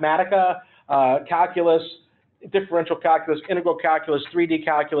Principia Mathematica, calculus, differential calculus, integral calculus, 3D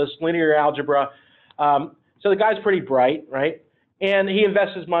calculus, linear algebra. So the guy's pretty bright, right? And he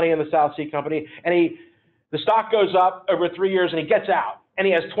invests his money in the South Sea Company, and the stock goes up over 3 years, and he gets out, and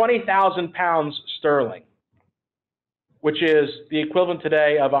he has 20,000 pounds sterling. which is the equivalent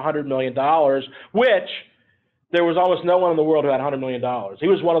today of $100 million, which there was almost no one in the world who had $100 million. He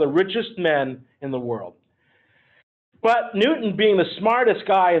was one of the richest men in the world. But Newton, being the smartest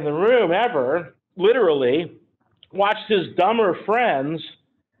guy in the room ever, literally watched his dumber friends,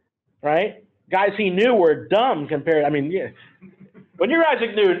 right? Guys he knew were dumb compared. I mean, yeah. When you're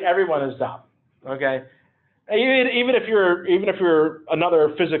Isaac Newton, everyone is dumb. Okay, even if you're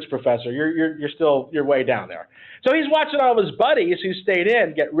another physics professor, you're way down there. So he's watching all of his buddies who stayed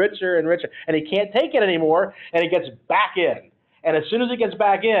in get richer and richer, and he can't take it anymore, and he gets back in. And as soon as he gets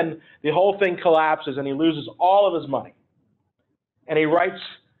back in, the whole thing collapses, and he loses all of his money. And he writes,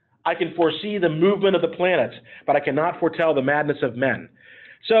 "I can foresee the movement of the planets, but I cannot foretell the madness of men."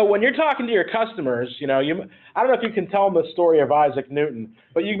 So when you're talking to your customers, I don't know if you can tell them the story of Isaac Newton,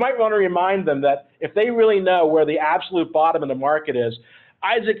 but you might want to remind them that if they really know where the absolute bottom of the market is,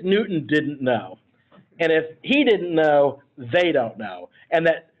 Isaac Newton didn't know. And if he didn't know, they don't know. And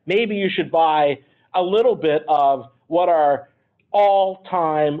that maybe you should buy a little bit of what are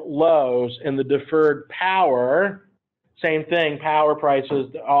all-time lows in the deferred power. Same thing, power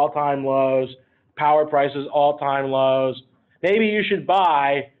prices, all-time lows, power prices, all-time lows. Maybe you should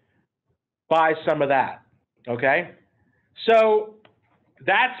buy some of that, okay? So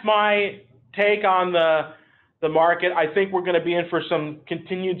that's my take on the market. I think we're going to be in for some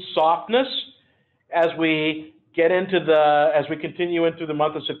continued softness as we continue into the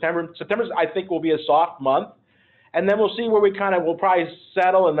month of September. September, I think, will be a soft month, and then we'll see where we'll probably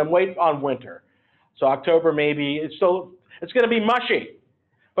settle and then wait on winter. So October maybe, it's going to be mushy.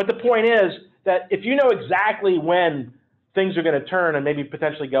 But the point is that if you know exactly when things are going to turn and maybe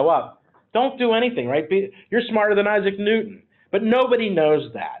potentially go up, don't do anything, right? You're smarter than Isaac Newton, but nobody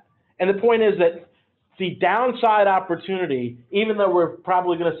knows that. And the point is that the downside opportunity, even though we're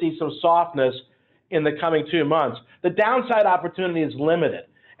probably going to see some softness in the coming 2 months, the downside opportunity is limited.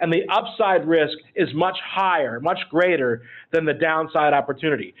 And the upside risk is much higher, much greater than the downside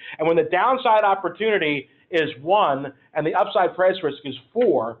opportunity. And when the downside opportunity is 1 and the upside price risk is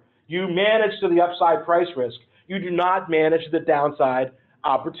 4, you manage to the upside price risk. You do not manage the downside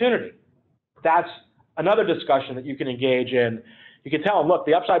opportunity. That's another discussion that you can engage in. You can tell them, look,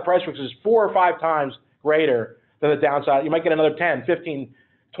 the upside price risk is 4 or 5 times greater than the downside. You might get another 10, 15,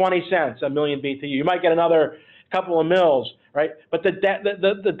 20 cents a million BTU. You might get another couple of mils, right? But the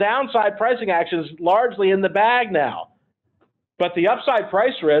downside pricing action is largely in the bag now. But the upside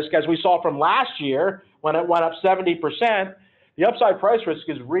price risk, as we saw from last year when it went up 70%, the upside price risk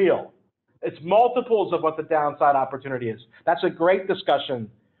is real. It's multiples of what the downside opportunity is. That's a great discussion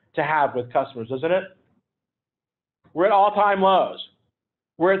to have with customers, isn't it? We're at all-time lows.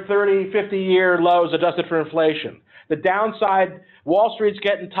 We're at 30, 50-year lows adjusted for inflation. The downside, Wall Street's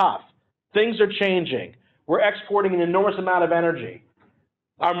getting tough. Things are changing. We're exporting an enormous amount of energy.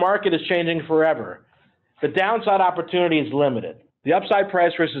 Our market is changing forever. The downside opportunity is limited. The upside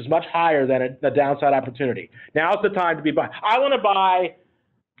price risk is much higher than the downside opportunity. Now's the time to be buying. I want to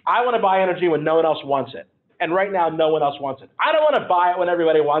buy energy when no one else wants it. And right now, no one else wants it. I don't want to buy it when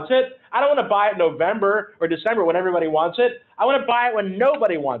everybody wants it. I don't want to buy it in November or December when everybody wants it. I want to buy it when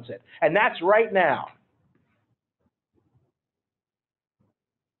nobody wants it. And that's right now.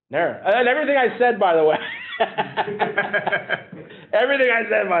 There. And everything I said, by the way,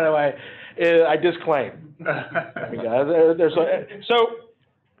 I disclaim. So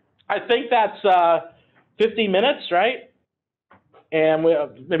I think that's 50 minutes, right? And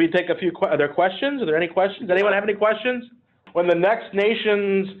we'll maybe take a few, are there questions? Are there any questions? Does anyone have any questions? When the next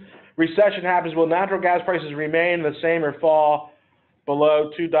nation's recession happens, will natural gas prices remain the same or fall below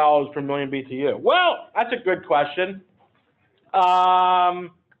 $2 per million BTU? Well, that's a good question.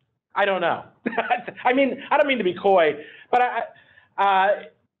 I don't know. I mean, I don't mean to be coy, but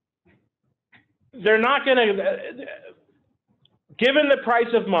they're not going to, given the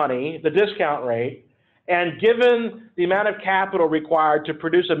price of money, the discount rate, and given the amount of capital required to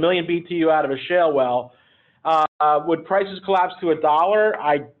produce 1 million BTU out of a shale well, would prices collapse to $1?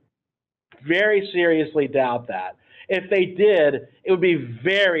 I very seriously doubt that. If they did, it would be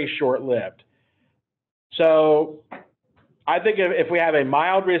very short-lived. So I think if we have a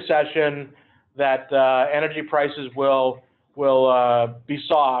mild recession, that energy prices will be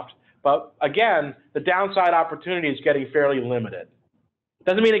soft. But again, the downside opportunity is getting fairly limited.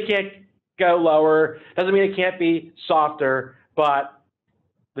 Doesn't mean it can't go lower. Doesn't mean it can't be softer, but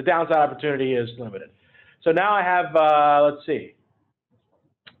the downside opportunity is limited. So now I have, let's see.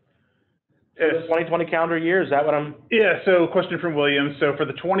 for the 2020 calendar year? Is that what I'm? Yeah, so question from William. So for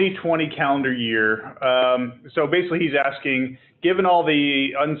the 2020 calendar year, so basically he's asking, given all the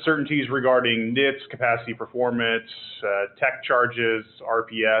uncertainties regarding NITS, capacity performance, tech charges,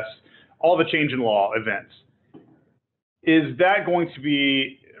 RPS, all the change in law events, is that going to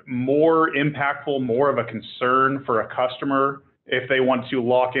be more impactful, more of a concern for a customer if they want to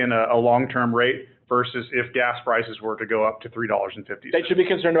lock in a long-term rate versus if gas prices were to go up to $3.50? They should be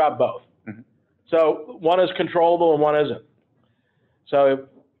concerned about both. Mm-hmm. So one is controllable and one isn't. So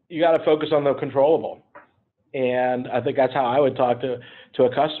you got to focus on the controllable. And I think that's how I would talk to a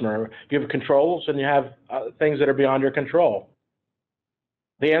customer. If you have controls and you have things that are beyond your control.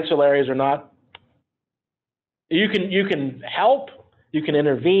 The ancillaries are not, you can help, you can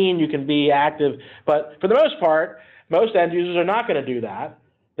intervene, you can be active, but for the most part, most end users are not going to do that.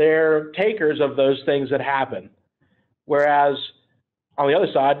 They're takers of those things that happen. Whereas on the other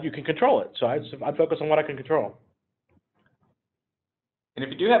side, you can control it. So I'd focus on what I can control. And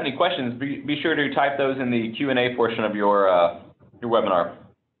if you do have any questions, be sure to type those in the Q&A portion of your webinar.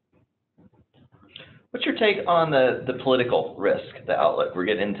 What's your take on the political risk, the outlook? We're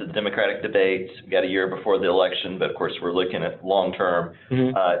getting into the Democratic debates. We got a year before the election, but of course we're looking at long term.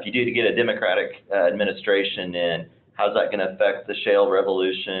 Mm-hmm. If you do get a Democratic administration in, how's that going to affect the shale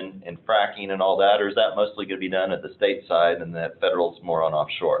revolution and fracking and all that, or is that mostly going to be done at the state side and that federal's more on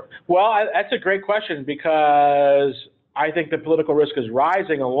offshore? Well, that's a great question because I think the political risk is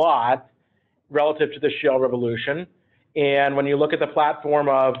rising a lot relative to the shale revolution. And when you look at the platform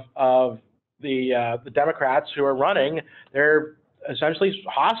of the Democrats who are running, they're essentially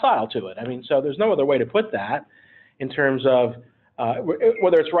hostile to it. I mean, so there's no other way to put that in terms of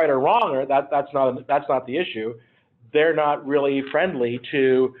whether it's right or wrong, or that's not the issue. They're not really friendly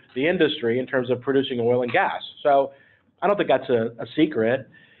to the industry in terms of producing oil and gas. So I don't think that's a secret.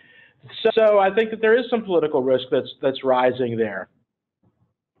 So I think that there is some political risk that's rising there.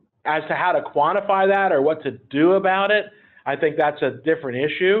 As to how to quantify that or what to do about it, I think that's a different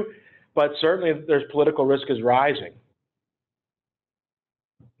issue. But certainly there's political risk is rising.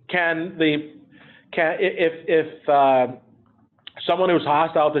 If someone who's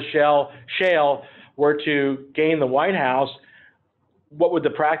hostile to shale were to gain the White House, what would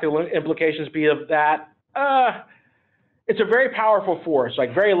the practical implications be of that? It's a very powerful force,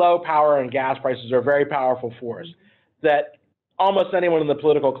 like very low power and gas prices are a very powerful force that almost anyone in the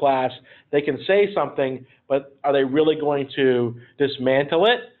political class, they can say something, but are they really going to dismantle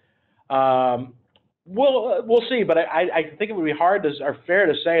it? We'll see, but I think it would be fair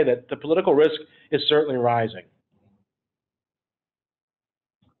to say that the political risk is certainly rising.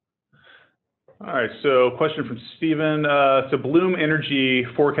 All right, so question from Stephen. So Bloom Energy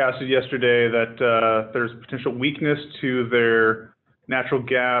forecasted yesterday that there's potential weakness to their natural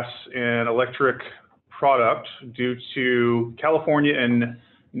gas and electric product due to California and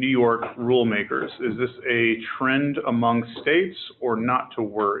New York rule makers. Is this a trend among states or not to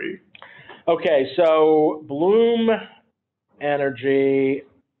worry? Okay, so Bloom Energy,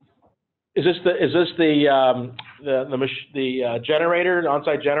 is this the generator, the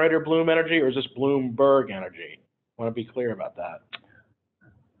on-site generator Bloom Energy, or is this Bloomberg Energy? I want to be clear about that.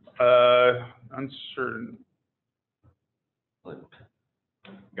 Uncertain. I'm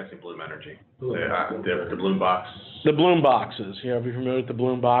guessing Bloom Energy. The Bloom box. The Bloom boxes. You know, are you familiar with the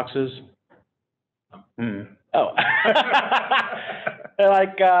Bloom boxes? Oh. They're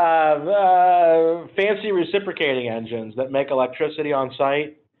like fancy reciprocating engines that make electricity on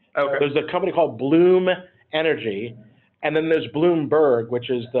site. Okay. There's a company called Bloom Energy, and then there's Bloomberg, which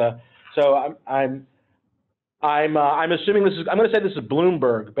is the. So I'm assuming this is. I'm going to say this is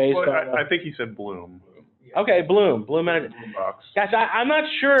Bloomberg based on. I think he said Bloom. Okay, Bloom Energy. Bloom box. Guys, I'm not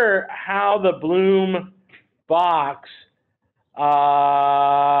sure how the Bloom box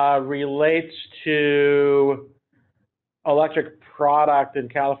relates to electric product in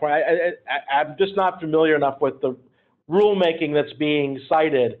California. I'm just not familiar enough with the rulemaking that's being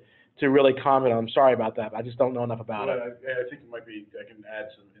cited to really comment on. I'm sorry about that. I just don't know enough about it. I think it might be. I can add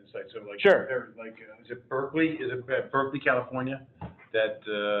some insight. So, like, sure. Is it Berkeley? Is it Berkeley, California, that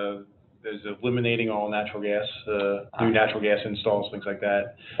is eliminating all natural gas, new natural gas installs, things like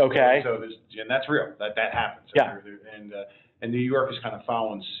that. Okay. So and that's real. That happens. Yeah. And New York is kind of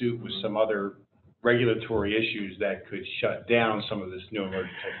following suit with some other regulatory issues that could shut down some of this new emerging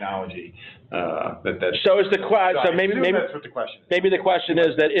technology. So is the question? So maybe that's what the question is. Maybe the question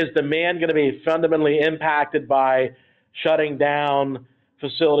is that is demand going to be fundamentally impacted by shutting down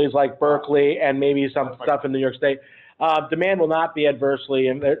facilities like Berkeley and maybe some stuff in New York State? Demand will not be adversely,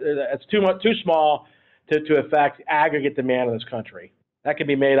 and it's too small to affect aggregate demand in this country. That can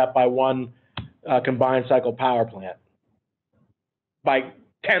be made up by one combined cycle power plant by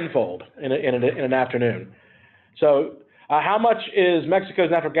tenfold in an afternoon. So how much is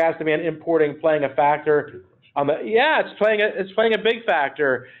Mexico's natural gas demand importing playing a factor on the? Yeah, it's playing a big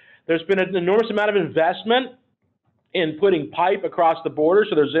factor. There's been an enormous amount of investment in putting pipe across the border,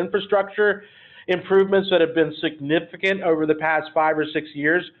 so there's infrastructure improvements that have been significant over the past 5 or 6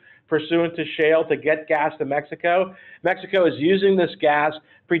 years pursuant to shale to get gas to Mexico. Mexico is using this gas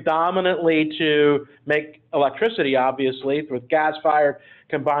predominantly to make electricity, obviously, with gas-fired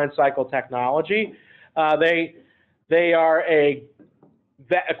combined cycle technology. They are a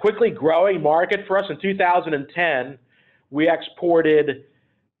quickly growing market for us. In 2010, we exported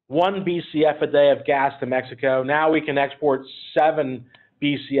 1 BCF a day of gas to Mexico. Now we can export 7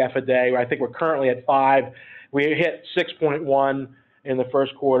 BCF a day. I think we're currently at 5. We hit 6.1 in the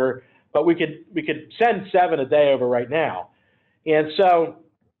first quarter, but we could send 7 a day over right now. And so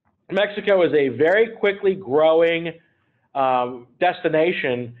Mexico is a very quickly growing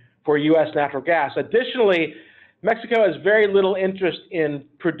destination for U.S. natural gas. Additionally, Mexico has very little interest in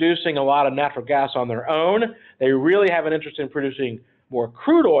producing a lot of natural gas on their own. They really have an interest in producing more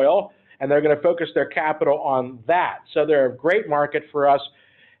crude oil, and they're going to focus their capital on that. So they're a great market for us,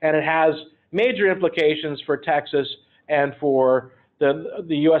 and it has major implications for Texas and for the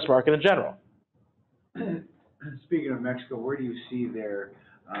U.S. market in general. Speaking of Mexico, where do you see their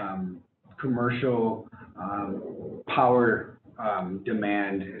commercial power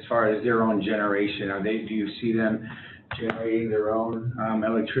demand as far as their own generation? Do you see them generating their own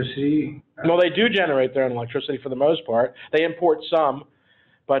electricity? Well, they do generate their own electricity for the most part. They import some,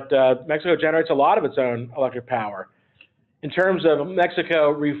 but Mexico generates a lot of its own electric power. In terms of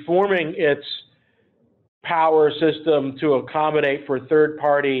Mexico reforming its power system to accommodate for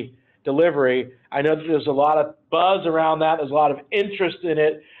third-party delivery, I know that there's a lot of buzz around that. There's a lot of interest in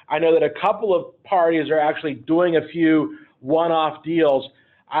it. I know that a couple of parties are actually doing a few one-off deals.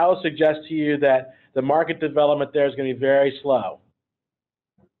 I will suggest to you that the market development there is going to be very slow.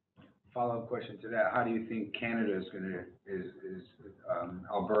 Follow-up question to that: how do you think Canada is going to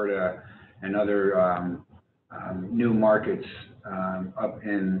Alberta and other new markets up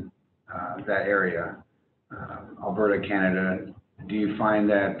in that area, Alberta, Canada? Do you find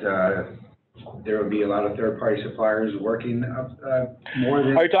that there will be a lot of third-party suppliers working up more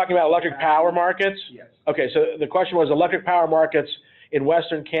than? Are you talking about electric power markets? Yes. Okay, so the question was electric power markets in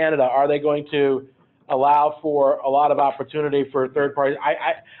Western Canada, are they going to allow for a lot of opportunity for third parties?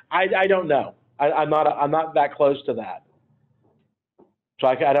 I don't know. I'm not that close to that. So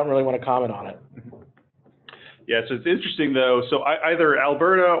I don't really want to comment on it. Yeah, so it's interesting though. So either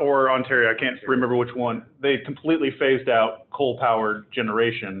Alberta or Ontario, I can't remember which one, they completely phased out coal-powered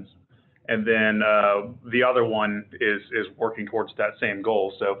generations. And then the other one is working towards that same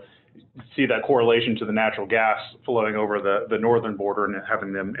goal. So you see that correlation to the natural gas flowing over the northern border and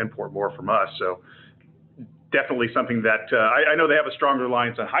having them import more from us. So definitely something that I know they have a strong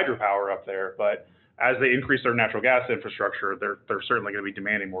reliance on hydropower up there, but as they increase their natural gas infrastructure, they're certainly going to be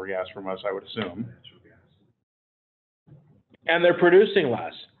demanding more gas from us, I would assume. And they're producing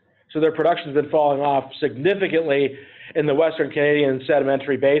less. So their production's been falling off significantly in the Western Canadian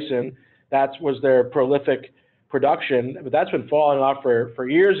Sedimentary Basin. That was their prolific production, but that's been falling off for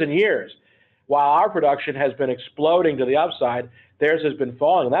years and years. While our production has been exploding to the upside, theirs has been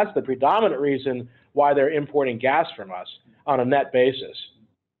falling. And that's the predominant reason why they're importing gas from us on a net basis.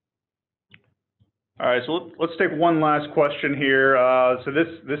 All right, so let's take one last question here. So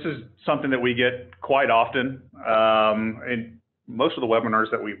this is something that we get quite often in most of the webinars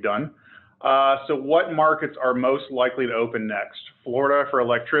that we've done. So what markets are most likely to open next? Florida for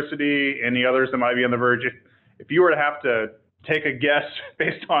electricity, any others that might be on the verge? If you were to have to take a guess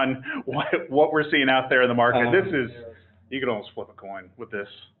based on what we're seeing out there in the market, you could almost flip a coin with this.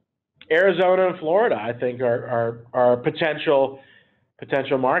 Arizona and Florida, I think, are potential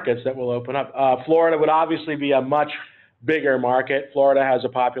markets that will open up. Florida would obviously be a much bigger market. Florida has a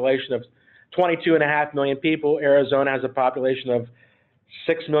population of 22.5 million people. Arizona has a population of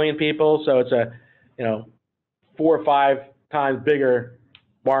 6 million people, so it's a 4 or 5 times bigger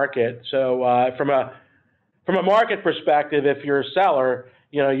market. So from a market perspective, if you're a seller,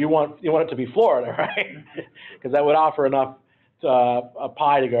 you want it to be Florida, right? Because that would offer enough a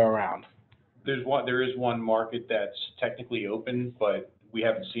pie to go around. There is one market that's technically open, but we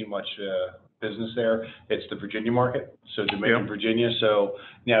haven't seen much business there. It's the Virginia market, so Jamaica, Virginia. So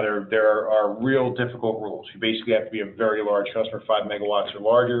now there are real difficult rules. You basically have to be a very large customer, 5 megawatts or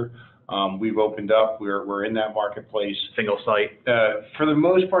larger. We've opened up. We're in that marketplace. Single site. For the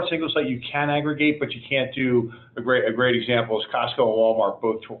most part, single site you can aggregate, but you can't do a great example is Costco and Walmart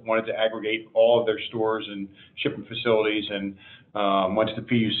both wanted to aggregate all of their stores and shipping facilities, and went to the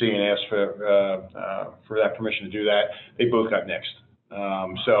PUC and asked for that permission to do that. They both got nixed.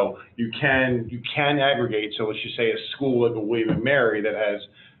 So you can aggregate. So let's just say a school like a William and Mary that has,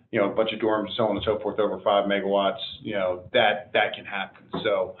 you know, a bunch of dorms and so on and so forth over 5 megawatts, you know, that can happen.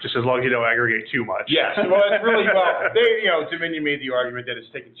 So just as long as you don't aggregate too much. Yes, well, it's really, well, Dominion made the argument that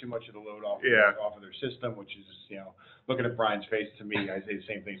it's taking too much of the load off of their system, which is, you know, looking at Brian's face, to me, I say the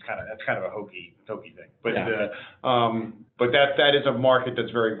same thing. That's kind of a hokey thing. But but that is a market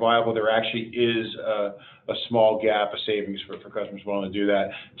that's very viable. There actually is a small gap of savings for customers willing to do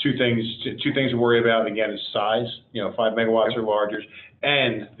that. Two things to worry about again is size. You know, 5 megawatts or larger,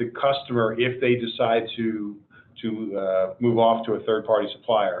 and the customer, if they decide to move off to a third-party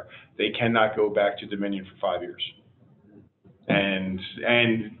supplier, they cannot go back to Dominion for 5 years. And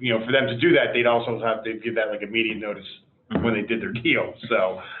you know, for them to do that, they'd also have to give that like immediate notice when they did their deal.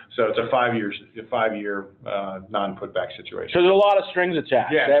 So it's a 5 year non-putback situation. So there's a lot of strings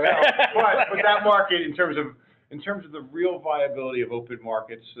attached. Yeah, but that market, in terms of the real viability of open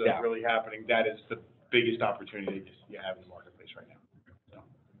markets really happening, that is the biggest opportunity you have in the marketplace right now. So.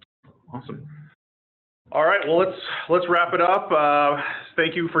 Awesome. All right, well, let's wrap it up.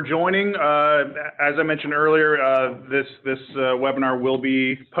 Thank you for joining. As I mentioned earlier, this webinar will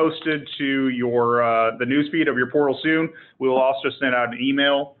be posted to the newsfeed of your portal soon. We will also send out an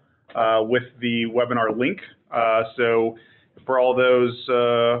email with the webinar link. So for all those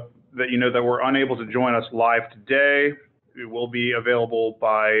that you know that were unable to join us live today, it will be available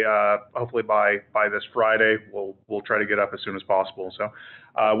by hopefully by this Friday. We'll try to get up as soon as possible. So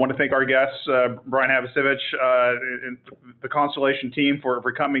I want to thank our guests, Brian Habacivch, and the Constellation team for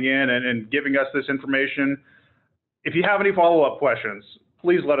coming in and giving us this information. If you have any follow-up questions,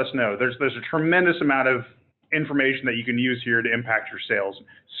 please let us know. There's a tremendous amount of information that you can use here to impact your sales.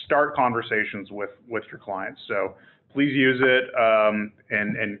 Start conversations with your clients. So please use it.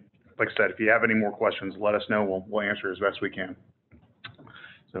 And like I said, if you have any more questions, let us know. We'll answer as best we can.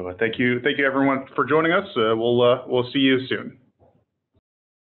 So thank you everyone for joining us. We'll see you soon.